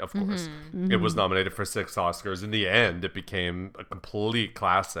history, of course. It was nominated for 6 Oscars. In the end, it became a complete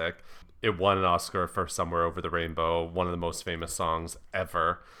classic. It won an Oscar for Somewhere Over the Rainbow, one of the most famous songs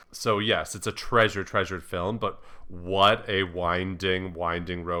ever. So yes, it's a treasured film, but what a winding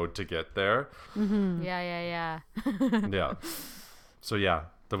road to get there. Mm-hmm. Yeah. Yeah. So yeah,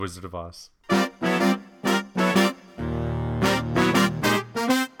 The Wizard of Oz.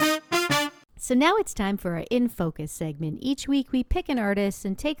 So now it's time for our In Focus segment. Each week we pick an artist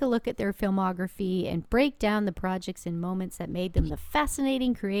and take a look at their filmography and break down the projects and moments that made them the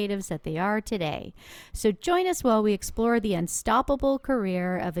fascinating creatives that they are today. So join us while we explore the unstoppable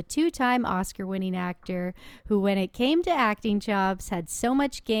career of a 2-time Oscar-winning actor who, when it came to acting jobs, had so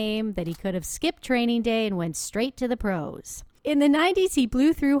much game that he could have skipped training day and went straight to the pros. In the 90s, he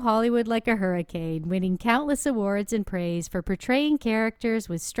blew through Hollywood like a hurricane, winning countless awards and praise for portraying characters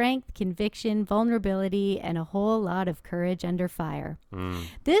with strength, conviction, vulnerability, and a whole lot of courage under fire.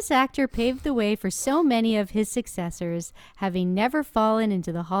 This actor paved the way for so many of his successors, having never fallen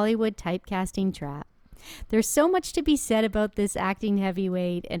into the Hollywood typecasting trap. There's so much to be said about this acting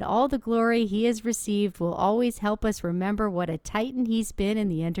heavyweight, and all the glory he has received will always help us remember what a titan he's been in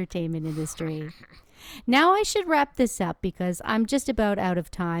the entertainment industry. Now I should wrap this up because I'm just about out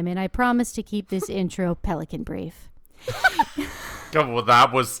of time, and I promise to keep this intro pelican brief. Well,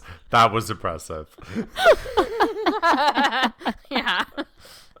 that was impressive. Yeah.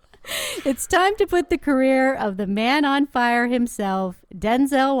 It's time to put the career of the man on fire himself,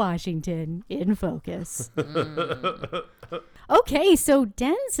 Denzel Washington, in focus. Okay, so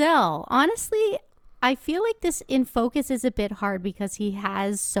Denzel, honestly, I feel like this In Focus is a bit hard because he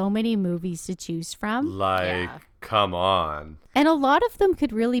has so many movies to choose from. Come on. And a lot of them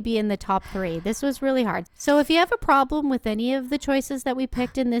could really be in the top 3. This was really hard. So if you have a problem with any of the choices that we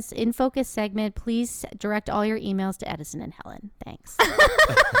picked in this In Focus segment, please direct all your emails to Edison and Helen. Thanks.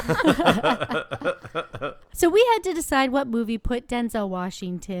 So we had to decide what movie put Denzel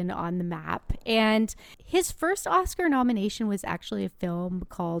Washington on the map. And his first Oscar nomination was actually a film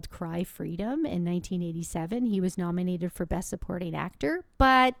called Cry Freedom in 1987. He was nominated for Best Supporting Actor,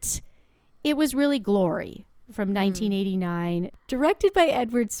 but it was really Glory from 1989, directed by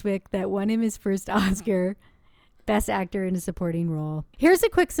Edward Zwick, that won him his first Oscar, Best Actor in a Supporting Role. Here's a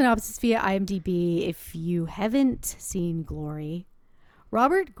quick synopsis via IMDb if you haven't seen Glory.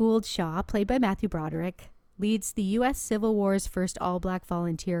 Robert Gould Shaw, played by Matthew Broderick, leads the U.S. Civil War's first all-black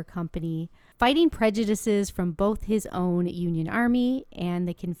volunteer company, fighting prejudices from both his own Union Army and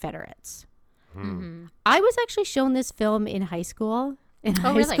the Confederates. Mm-hmm. I was actually shown this film in high school, in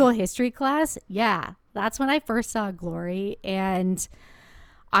high school history class. Yeah, that's when I first saw Glory, and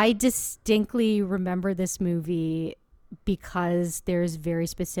I distinctly remember this movie because there's very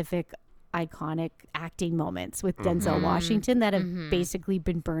specific iconic acting moments with Denzel Washington that have basically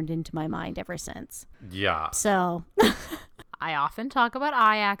been burned into my mind ever since. Yeah. So I often talk about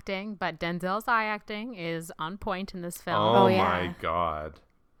eye acting, but Denzel's eye acting is on point in this film. Oh my God.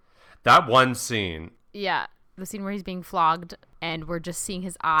 That one scene. Yeah. The scene where he's being flogged and we're just seeing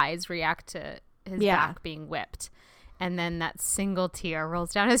his eyes react to his back being whipped. And then that single tear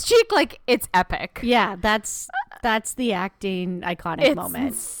rolls down his cheek. Like, it's epic. Yeah, that's the acting iconic moment.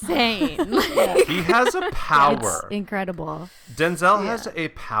 Insane. He has a power. It's incredible. Denzel has a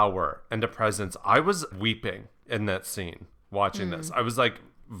power and a presence. I was weeping in that scene watching this. I was like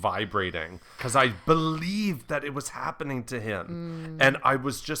vibrating because I believed that it was happening to him. And I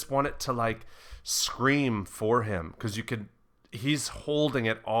was just wanted to like scream for him because he's holding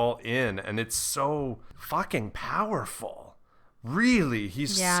it all in, and it's so fucking powerful. Really,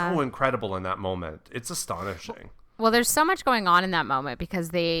 he's so incredible in that moment. It's astonishing. Well, there's so much going on in that moment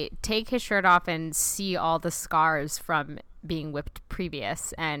because they take his shirt off and see all the scars from being whipped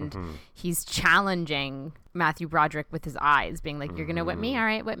previous, and he's challenging Matthew Broderick with his eyes, being like, "You're gonna whip me? All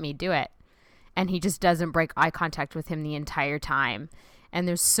right, whip me, do it." and he just doesn't break eye contact with him the entire time. And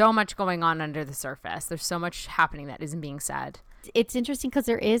there's so much going on under the surface. There's so much happening that isn't being said. It's interesting because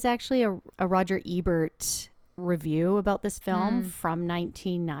there is actually a Roger Ebert review about this film from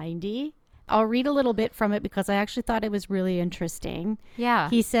 1990. I'll read a little bit from it because I actually thought it was really interesting. Yeah.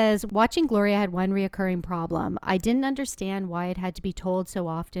 He says, watching Gloria had one reoccurring problem. I didn't understand why it had to be told so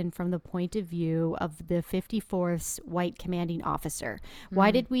often from the point of view of the 54th's white commanding officer. Why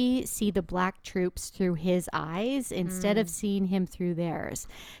did we see the black troops through his eyes instead of seeing him through theirs?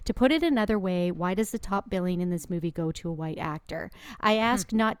 To put it another way, why does the top billing in this movie go to a white actor? I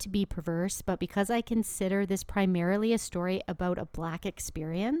ask not to be perverse, but because I consider this primarily a story about a black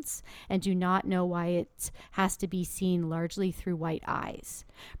experience and do not know why it has to be seen largely through white eyes.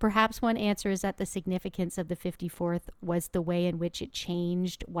 Perhaps one answer is that the significance of the 54th was the way in which it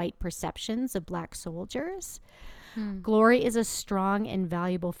changed white perceptions of black soldiers. Glory is a strong and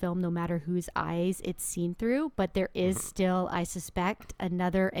valuable film no matter whose eyes it's seen through, but there is still, I suspect,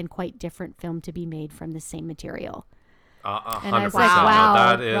 another and quite different film to be made from the same material. 100%. And I was like, wow,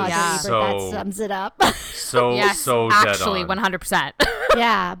 That is Roger Ebert, so, that sums it up. so Yes, dead actually, on. 100%.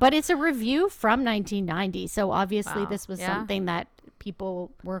 Yeah, but it's a review from 1990, so obviously Wow. this was Yeah. something that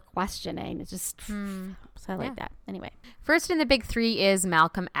people were questioning. It's just, so I like that. Anyway. First in the big three is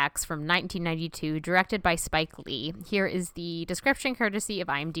Malcolm X from 1992, directed by Spike Lee. Here is the description courtesy of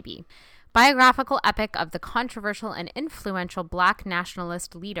IMDb. Biographical epic of the controversial and influential black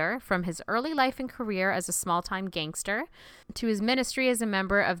nationalist leader from his early life and career as a small-time gangster to his ministry as a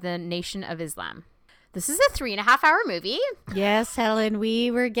member of the Nation of Islam. This is a 3.5-hour movie. Yes, Helen,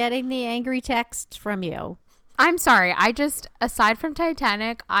 we were getting the angry text from you. I'm sorry. Aside from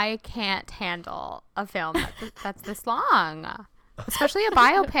Titanic, I can't handle a film that's this long, especially a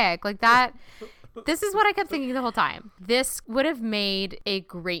biopic like that. This is what I kept thinking the whole time. This would have made a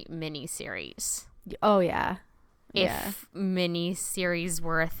great mini-series. Oh, yeah. If mini-series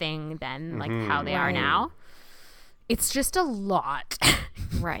were a thing then, like how they are now. It's just a lot.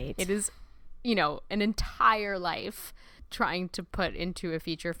 Right. It is, an entire life trying to put into a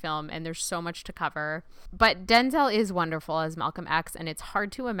feature film, and there's so much to cover. But Denzel is wonderful as Malcolm X, and it's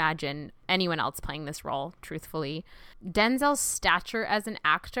hard to imagine anyone else playing this role, truthfully. Denzel's stature as an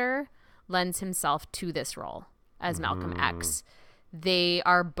actor lends himself to this role as Malcolm X. They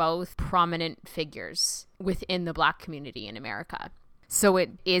are both prominent figures within the black community in America. So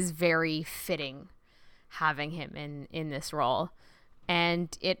it is very fitting having him in this role.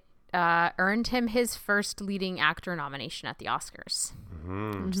 And it earned him his first leading actor nomination at the Oscars,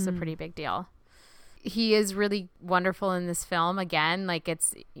 which is a pretty big deal. He is really wonderful in this film. Again,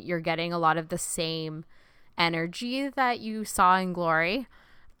 you're getting a lot of the same energy that you saw in Glory.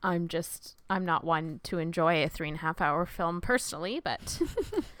 I'm not one to enjoy a 3.5-hour film personally, but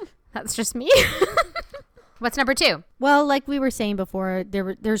that's just me. What's number 2? Well, like we were saying before,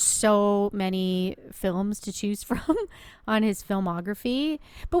 there's so many films to choose from on his filmography.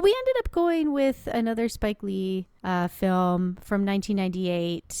 But we ended up going with another Spike Lee film from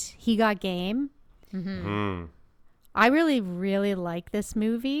 1998, He Got Game. I really, really like this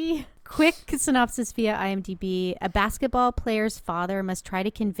movie. Quick synopsis via IMDb. A basketball player's father must try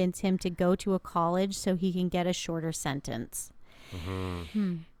to convince him to go to a college so he can get a shorter sentence.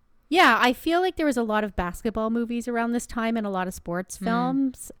 Yeah, I feel like there was a lot of basketball movies around this time and a lot of sports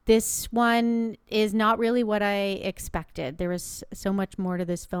films. This one is not really what I expected. There was so much more to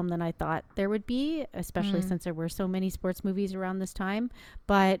this film than I thought there would be, especially since there were so many sports movies around this time.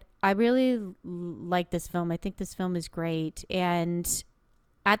 But I really like this film. I think this film is great. And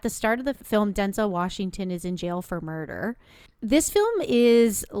at the start of the film, Denzel Washington is in jail for murder. This film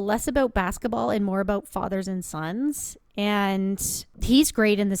is less about basketball and more about fathers and sons. And he's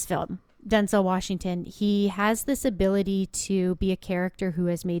great in this film, Denzel Washington. He has this ability to be a character who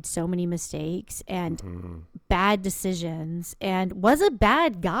has made so many mistakes and bad decisions and was a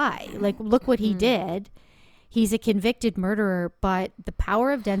bad guy. Like, look what he did. He's a convicted murderer, but the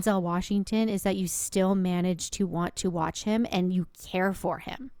power of Denzel Washington is that you still manage to want to watch him and you care for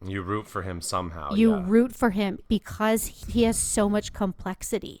him. You root for him somehow. You root for him because he has so much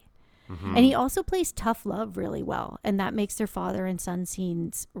complexity. And he also plays tough love really well. And that makes their father and son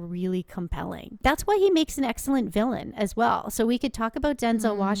scenes really compelling. That's why he makes an excellent villain as well. So we could talk about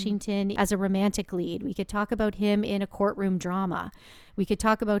Denzel Washington as a romantic lead. We could talk about him in a courtroom drama. We could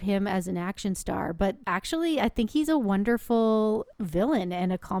talk about him as an action star. But actually, I think he's a wonderful villain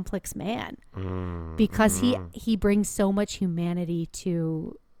and a complex man because he brings so much humanity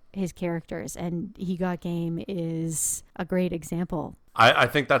to his characters. And He Got Game is a great example. I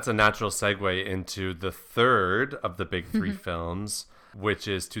think that's a natural segue into the third of the big three films, which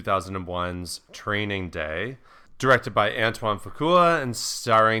is 2001's Training Day. Directed by Antoine Fuqua and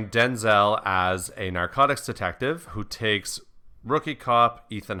starring Denzel as a narcotics detective who takes rookie cop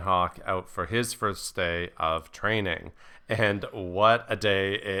Ethan Hawke out for his first day of training. And what a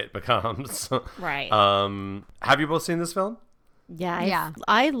day it becomes. Right. Have you both seen this film? Yeah.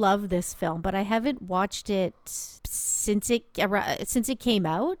 I love this film, but I haven't watched it since it came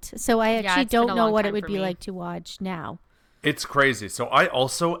out. So I actually don't know what it would be like to watch now. It's crazy. So I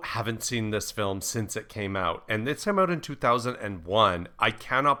also haven't seen this film since it came out. And it came out in 2001. I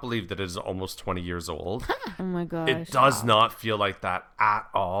cannot believe that it is almost 20 years old. Oh my gosh. It does not feel like that at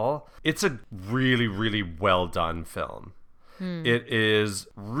all. It's a really, really well done film. It is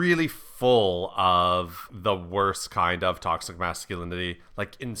really full of the worst kind of toxic masculinity,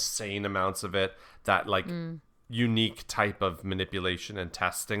 like insane amounts of it, that like unique type of manipulation and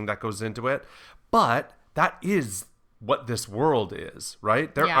testing that goes into it. But that is what this world is,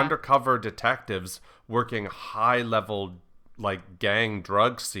 right? They're undercover detectives working high level like gang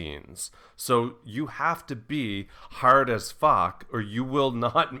drug scenes. So you have to be hard as fuck or you will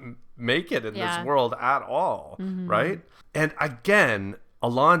not make it in this world at all, right? And again,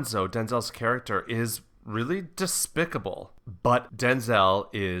 Alonzo, Denzel's character, is really despicable. But Denzel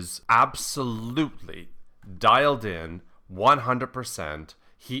is absolutely dialed in 100%.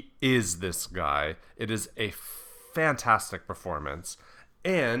 He is this guy. It is a fantastic performance.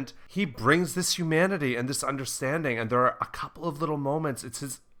 And he brings this humanity and this understanding. And there are a couple of little moments. It's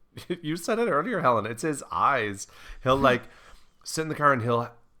his, you said it earlier, Helen, it's his eyes. He'll like sit in the car and he'll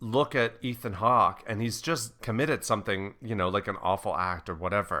look at Ethan Hawke and he's just committed something, you know, like an awful act or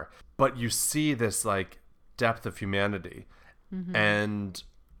whatever. But you see this like depth of humanity and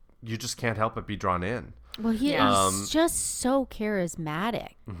you just can't help but be drawn in. Well, he's just so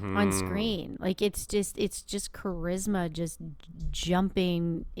charismatic on screen. Like it's just charisma just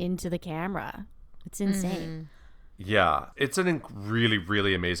jumping into the camera. It's insane. Yeah, it's a really,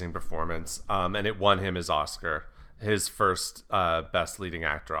 really amazing performance. And it won him his Oscar, his first Best Leading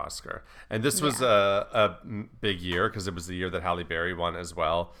Actor Oscar. And this was a big year because it was the year that Halle Berry won as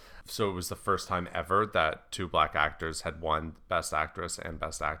well. So it was the first time ever that two black actors had won Best Actress and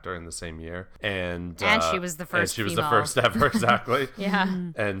Best Actor in the same year. And she was the first And she was female. the first ever, exactly.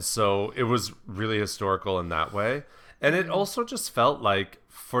 Yeah. And so it was really historical in that way. And it also just felt like,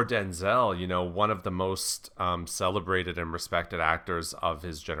 for Denzel, you know, one of the most celebrated and respected actors of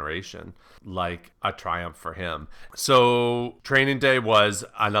his generation, like a triumph for him. So Training Day was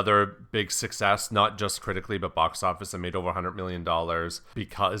another big success, not just critically, but box office. It made over $100 million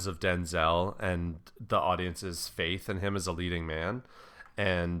because of Denzel and the audience's faith in him as a leading man.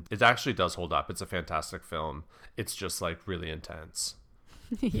 And it actually does hold up. It's a fantastic film. It's just like really intense.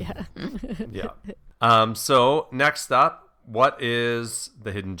 Yeah. So next up, what is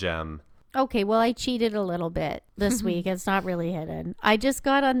the hidden gem? Okay, well, I cheated a little bit this week. It's not really hidden. I just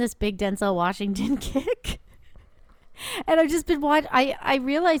got on this big Denzel Washington kick. And I've just been watching. I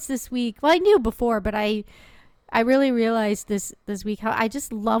realized this week, well, I knew before, but I really realized this week how I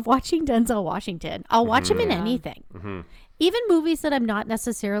just love watching Denzel Washington. I'll watch him in anything. Even movies that I'm not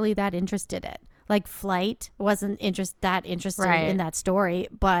necessarily that interested in. Like Flight, wasn't that interested in that story,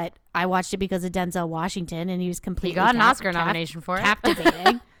 but I watched it because of Denzel Washington, and he was completely He got an Oscar nomination for it.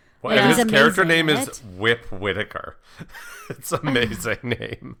 Captivating. Well, and his character name is Whip Whitaker. It's an amazing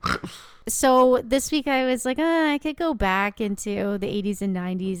name. So this week I was like, I could go back into the 80s and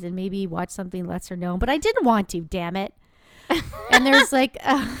 90s and maybe watch something lesser known, but I didn't want to, damn it. And there's like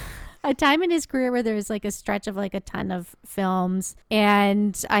a time in his career where there's like a stretch of like a ton of films,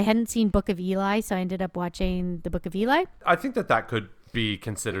 and I hadn't seen Book of Eli, so I ended up watching the Book of Eli. I think that could be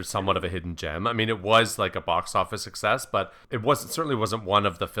considered somewhat of a hidden gem. I mean, it was like a box office success, but it certainly wasn't one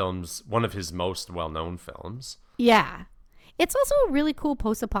of his most well-known films. Yeah. It's also a really cool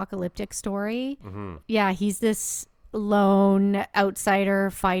post-apocalyptic story. Yeah, he's this lone outsider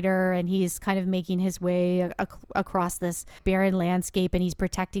fighter, and he's kind of making his way across this barren landscape, and he's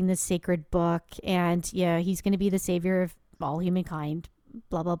protecting this sacred book, and he's going to be the savior of all humankind,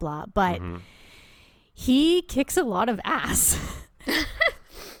 blah blah blah. But he kicks a lot of ass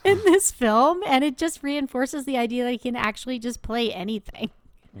in this film, and it just reinforces the idea that he can actually just play anything.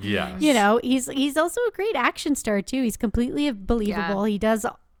 Yes. You know, he's also a great action star too. He's completely believable. He does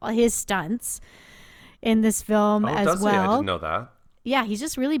his stunts in this film as well. I didn't know that. Yeah, he's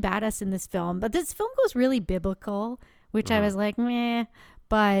just really badass in this film. But this film goes really biblical, which I was like, meh.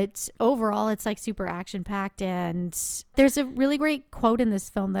 But overall, it's like super action packed. And there's a really great quote in this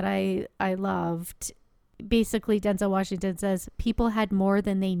film that I loved. basically Denzel Washington says, people had more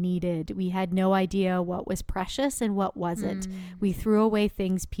than they needed. We had no idea what was precious and what wasn't. We threw away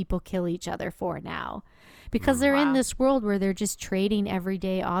things people kill each other for now. Because they're in this world where they're just trading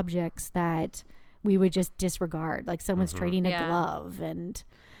everyday objects that we would just disregard. Like someone's trading a glove and...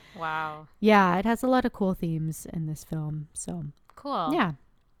 Wow. Yeah, it has a lot of cool themes in this film. So cool. Yeah.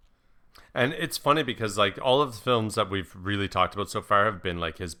 And it's funny because like all of the films that we've really talked about so far have been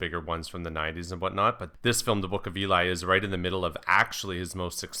like his bigger ones from the 90s and whatnot. But this film, The Book of Eli, is right in the middle of actually his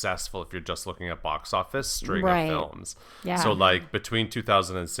most successful, if you're just looking at box office, string of films. Yeah. So like between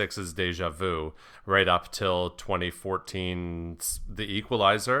 2006's Deja Vu right up till 2014's The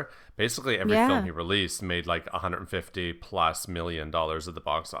Equalizer, basically every film he released made like $150+ million at the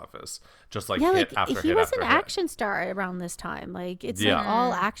box office. Just like hit after hit. He was after an hit. action star around this time. Like it's like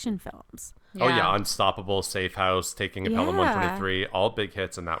all action films. Oh yeah, Unstoppable, Safe House, Taking a Pelham 123, all big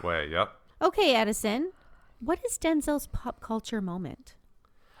hits in that way. Yep. Okay, Edison, what is Denzel's pop culture moment?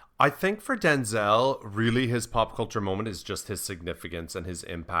 I think for Denzel, really his pop culture moment is just his significance and his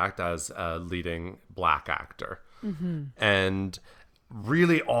impact as a leading black actor. And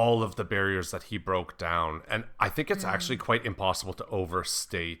really all of the barriers that he broke down. And I think it's actually quite impossible to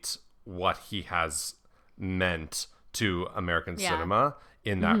overstate what he has meant to American cinema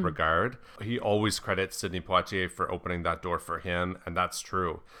in that regard. He always credits Sidney Poitier for opening that door for him, and that's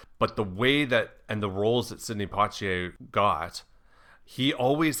true. But the way that, and the roles that Sidney Poitier got, he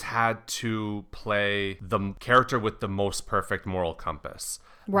always had to play the character with the most perfect moral compass.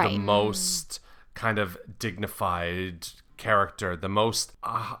 The most kind of dignified character, the most,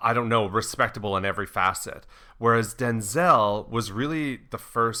 respectable in every facet. Whereas Denzel was really the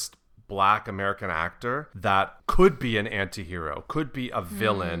first black American actor that could be an anti-hero, could be a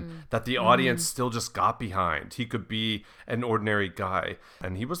villain that the audience still just got behind. He could be an ordinary guy.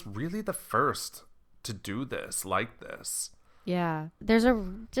 And he was really the first to do this like this. Yeah. There's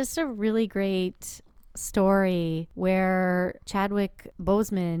just a really great story where Chadwick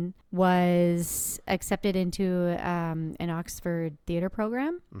Boseman was accepted into an Oxford theater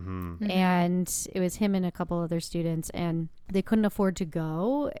program, and it was him and a couple other students, and they couldn't afford to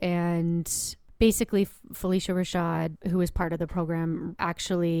go, and basically Felicia Rashad, who was part of the program,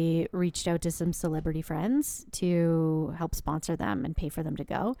 actually reached out to some celebrity friends to help sponsor them and pay for them to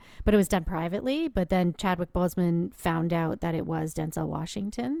go, but it was done privately. But then Chadwick Boseman found out that it was Denzel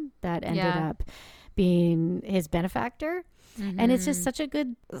Washington that ended up being his benefactor. And it's just such a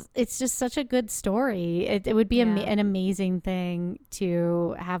good story. It would be an amazing thing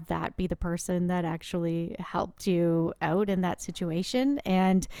to have that be the person that actually helped you out in that situation.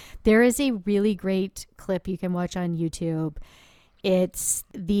 And there is a really great clip you can watch on YouTube. It's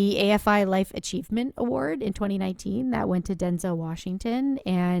the AFI Life Achievement Award in 2019 that went to Denzel Washington,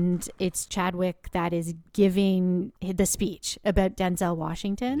 and it's Chadwick that is giving the speech about Denzel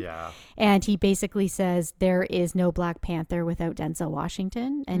Washington. Yeah. And he basically says, there is no Black Panther without Denzel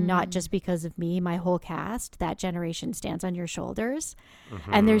Washington, and not just because of me, my whole cast, that generation stands on your shoulders.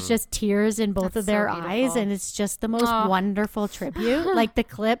 And there's just tears in both of their eyes, and it's just the most wonderful tribute. Like the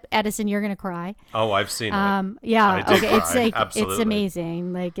clip, Edison, you're going to cry. Oh, I've seen it. Yeah. I did Okay. cry. It's like, Absolutely. it's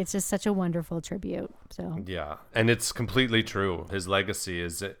amazing. Like it's just such a wonderful tribute. So Yeah. And it's completely true. His legacy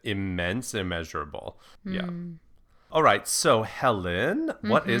is immense, immeasurable. Yeah. All right. So Helen,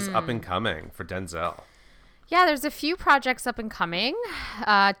 what is up and coming for Denzel? Yeah, there's a few projects up and coming,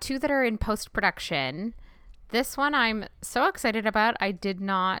 two that are in post-production. This one I'm so excited about. I did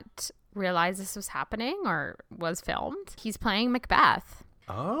not realize this was happening or was filmed. He's playing Macbeth.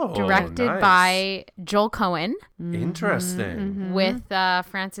 Oh, Directed nice. by Joel Cohen. Interesting. With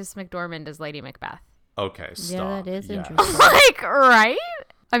Frances McDormand as Lady Macbeth. Okay, stop. yeah, that is Yes. interesting. Like, right?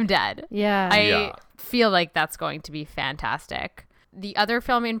 I'm dead. Yeah. I feel like that's going to be fantastic. The other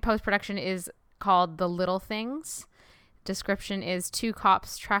film in post-production is called The Little Things. Description is 2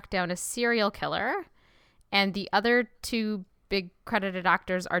 cops track down a serial killer, and the other 2 big credited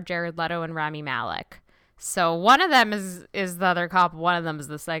actors are Jared Leto and Rami Malek. So one of them is the other cop, one of them is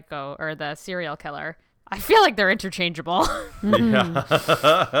the psycho or the serial killer. I feel like they're interchangeable.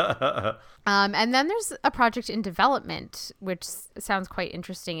 Yeah. And then there's a project in development, which sounds quite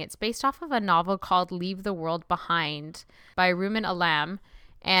interesting. It's based off of a novel called Leave the World Behind by Rumen Alam.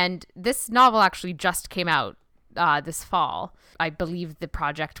 And this novel actually just came out this fall. I believe the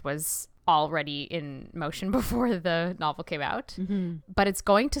project was already in motion before the novel came out. But it's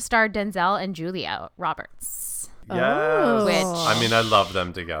going to star Denzel and Julia Roberts. Yes. Which- I mean, I love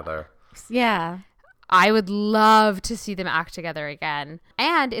them together. Yeah. I would love to see them act together again.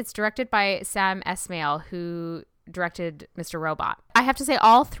 And it's directed by Sam Esmail, who directed Mr. Robot. I have to say,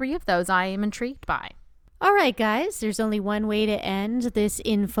 all 3 of those I am intrigued by. All right, guys, there's only one way to end this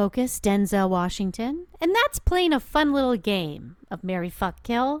In Focus Denzel Washington, and that's playing a fun little game of Marry, Fuck,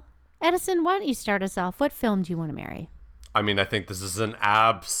 Kill. Edison, why don't you start us off? What film do you want to marry? I mean, I think this is an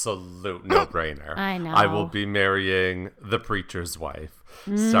absolute no-brainer. I know. I will be marrying The Preacher's Wife,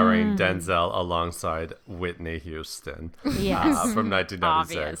 starring Denzel alongside Whitney Houston Yes. from 1996.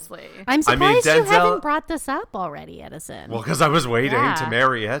 Obviously. I'm surprised you Denzel- haven't brought this up already, Edison. Well, because I was waiting to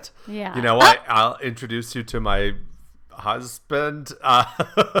marry it. Yeah. You know, I'll introduce you to my husband.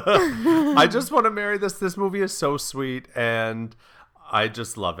 I just want to marry this. This movie is so sweet, and I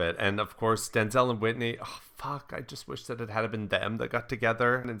just love it. And, of course, Denzel and Whitney. Oh, fuck. I just wish that it had been them that got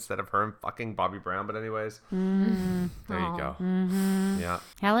together instead of her and fucking Bobby Brown. But anyways, there you go. Yeah.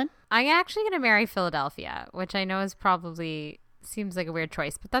 Helen? I'm actually going to marry Philadelphia, which I know is probably seems like a weird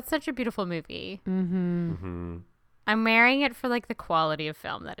choice, but that's such a beautiful movie. I'm marrying it for like the quality of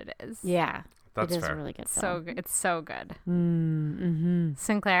film that it is. Yeah. That's it is fair. a really good film. So good. It's so good.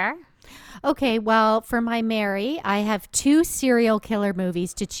 Sinclair? Okay, well, for my Mary, I have 2 serial killer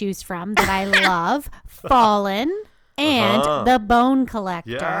movies to choose from that I love. Fallen and The Bone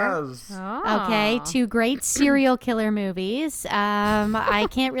Collector. Yes. Okay, 2 great serial killer movies. I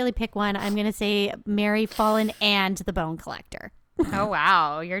can't really pick one. I'm going to say Mary, Fallen, and The Bone Collector. Oh,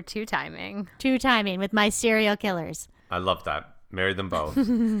 wow. You're two timing. 2 timing with my serial killers. I love that. Marry them both.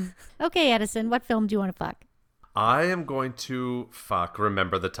 Okay, Edison, what film do you want to fuck? I am going to fuck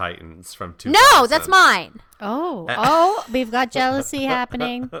Remember the Titans from 2000. No, that's mine. Oh, we've got jealousy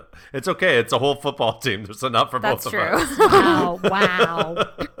happening. It's okay. It's a whole football team. There's enough for That's both true. of us. Wow.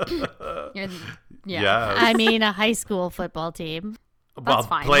 Yeah. Yes. I mean, a high school football team That's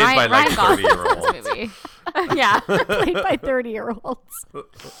fine. Played by like Ryan 30-year-olds. Movie. Yeah. played by 30-year-olds.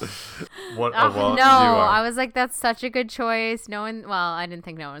 What? Oh, well, no, you are. I was like, that's such a good choice. No one, well, I didn't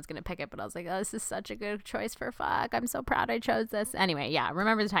think no one was going to pick it, but I was like, oh, this is such a good choice for fuck. I'm so proud I chose this. Anyway, yeah,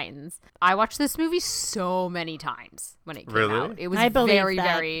 Remember the Titans. I watched this movie so many times when it came Really? out. It was I believe very,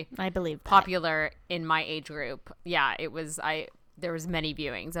 that. very I believe that. popular in my age group. Yeah, it was, there was many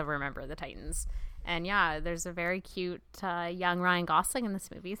viewings of Remember the Titans. And yeah, there's a very cute young Ryan Gosling in this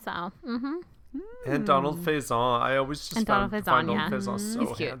movie, so, And Donald Faison. I always just And find Donald Donald Faison, Faison so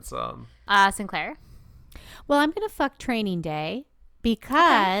He's cute. handsome. Sinclair? Well, I'm going to fuck Training Day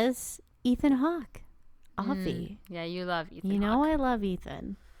because Ethan Hawke. Avi. Yeah, you love Ethan You know Hawke. I love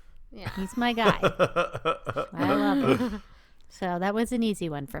Ethan. Yeah. He's my guy. I love him. So that was an easy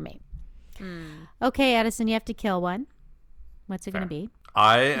one for me. Okay, Edison, you have to kill one. What's it going to be?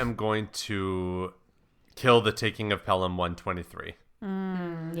 I am going to kill The Taking of Pelham 123.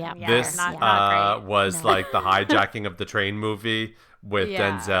 Yeah. Yeah, This not great. was like the hijacking of the train movie with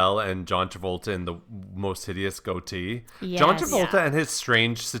Yeah. Denzel and John Travolta in the most hideous goatee. John Yes. Travolta and his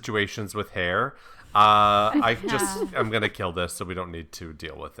strange situations with hair. I'm going to kill this so we don't need to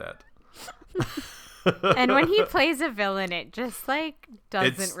deal with it. And when he plays a villain, it just like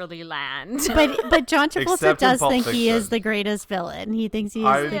doesn't It's- really land. But John Travolta Except in does Pulp think he Fiction. is the greatest villain. He thinks he's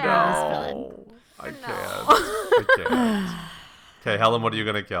I the greatest villain. know. I can't. Okay, Helen, what are you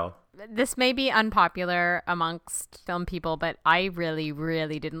going to kill? This may be unpopular amongst film people, but I really,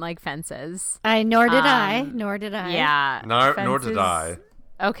 really didn't like Fences. Nor did I. Nor did I. Yeah. Nor Fences- did I.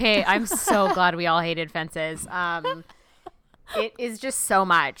 Okay, I'm so glad we all hated Fences. It is just so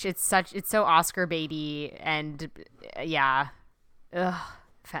much. It's so Oscar baity, and yeah. Ugh.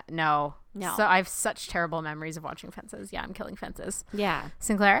 No. No. So I have such terrible memories of watching Fences. Yeah, I'm killing Fences. Yeah.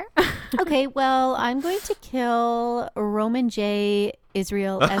 Sinclair? Okay, well, I'm going to kill Roman J.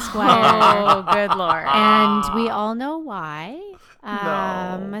 Israel Esquire. Oh, good Lord. And we all know why.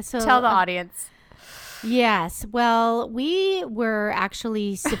 So Tell the audience. Yes. Well, we were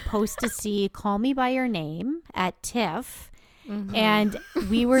actually supposed to see Call Me By Your Name at TIFF. And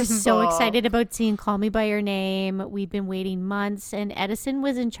we were so excited about seeing Call Me By Your Name. We'd been waiting months, and Edison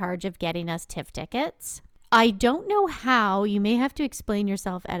was in charge of getting us TIFF tickets. I don't know how. You may have to explain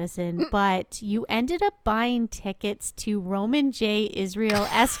yourself, Edison, but you ended up buying tickets to Roman J. Israel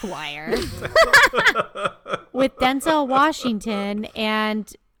Esquire with Denzel Washington. And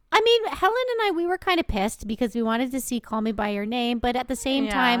I mean, Helen and I, we were kind of pissed because we wanted to see Call Me By Your Name. But at the same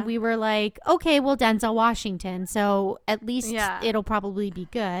time, we were like, okay, well, Denzel Washington. So at least it'll probably be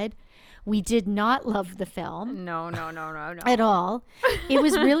good. We did not love the film. No. At all. It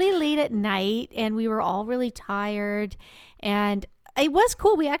was really late at night and we were all really tired. And it was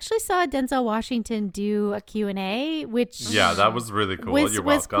cool. We actually saw Denzel Washington do a Q&A, which Yeah, that was really cool. was You're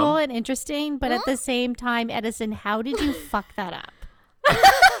welcome. cool and interesting. But at the same time, Edison, how did you fuck that up?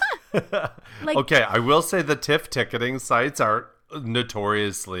 Okay, I will say the TIFF ticketing sites are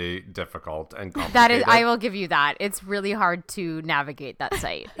notoriously difficult and complicated. That is, I will give you that. It's really hard to navigate that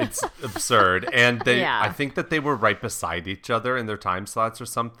site. It's absurd. And Yeah. I think that they were right beside each other in their time slots or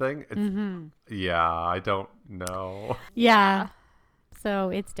something. Yeah, I don't know. Yeah. So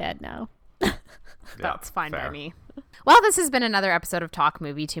it's dead now. That's fine fair. by me. Well, this has been another episode of Talk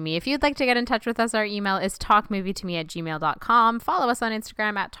Movie to Me. If you'd like to get in touch with us, our email is talkmovietome@gmail.com. Follow us on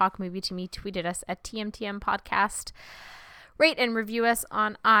Instagram at talkmovietome. Tweet at us at TMTM Podcast. Rate and review us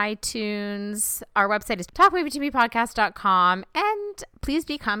on iTunes. Our website is talkmovietomepodcast.com. And please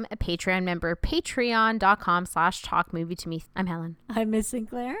become a Patreon member, patreon.com/talkmovietome. I'm Helen. I'm Miss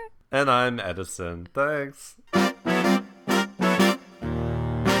Sinclair. And I'm Edison. Thanks.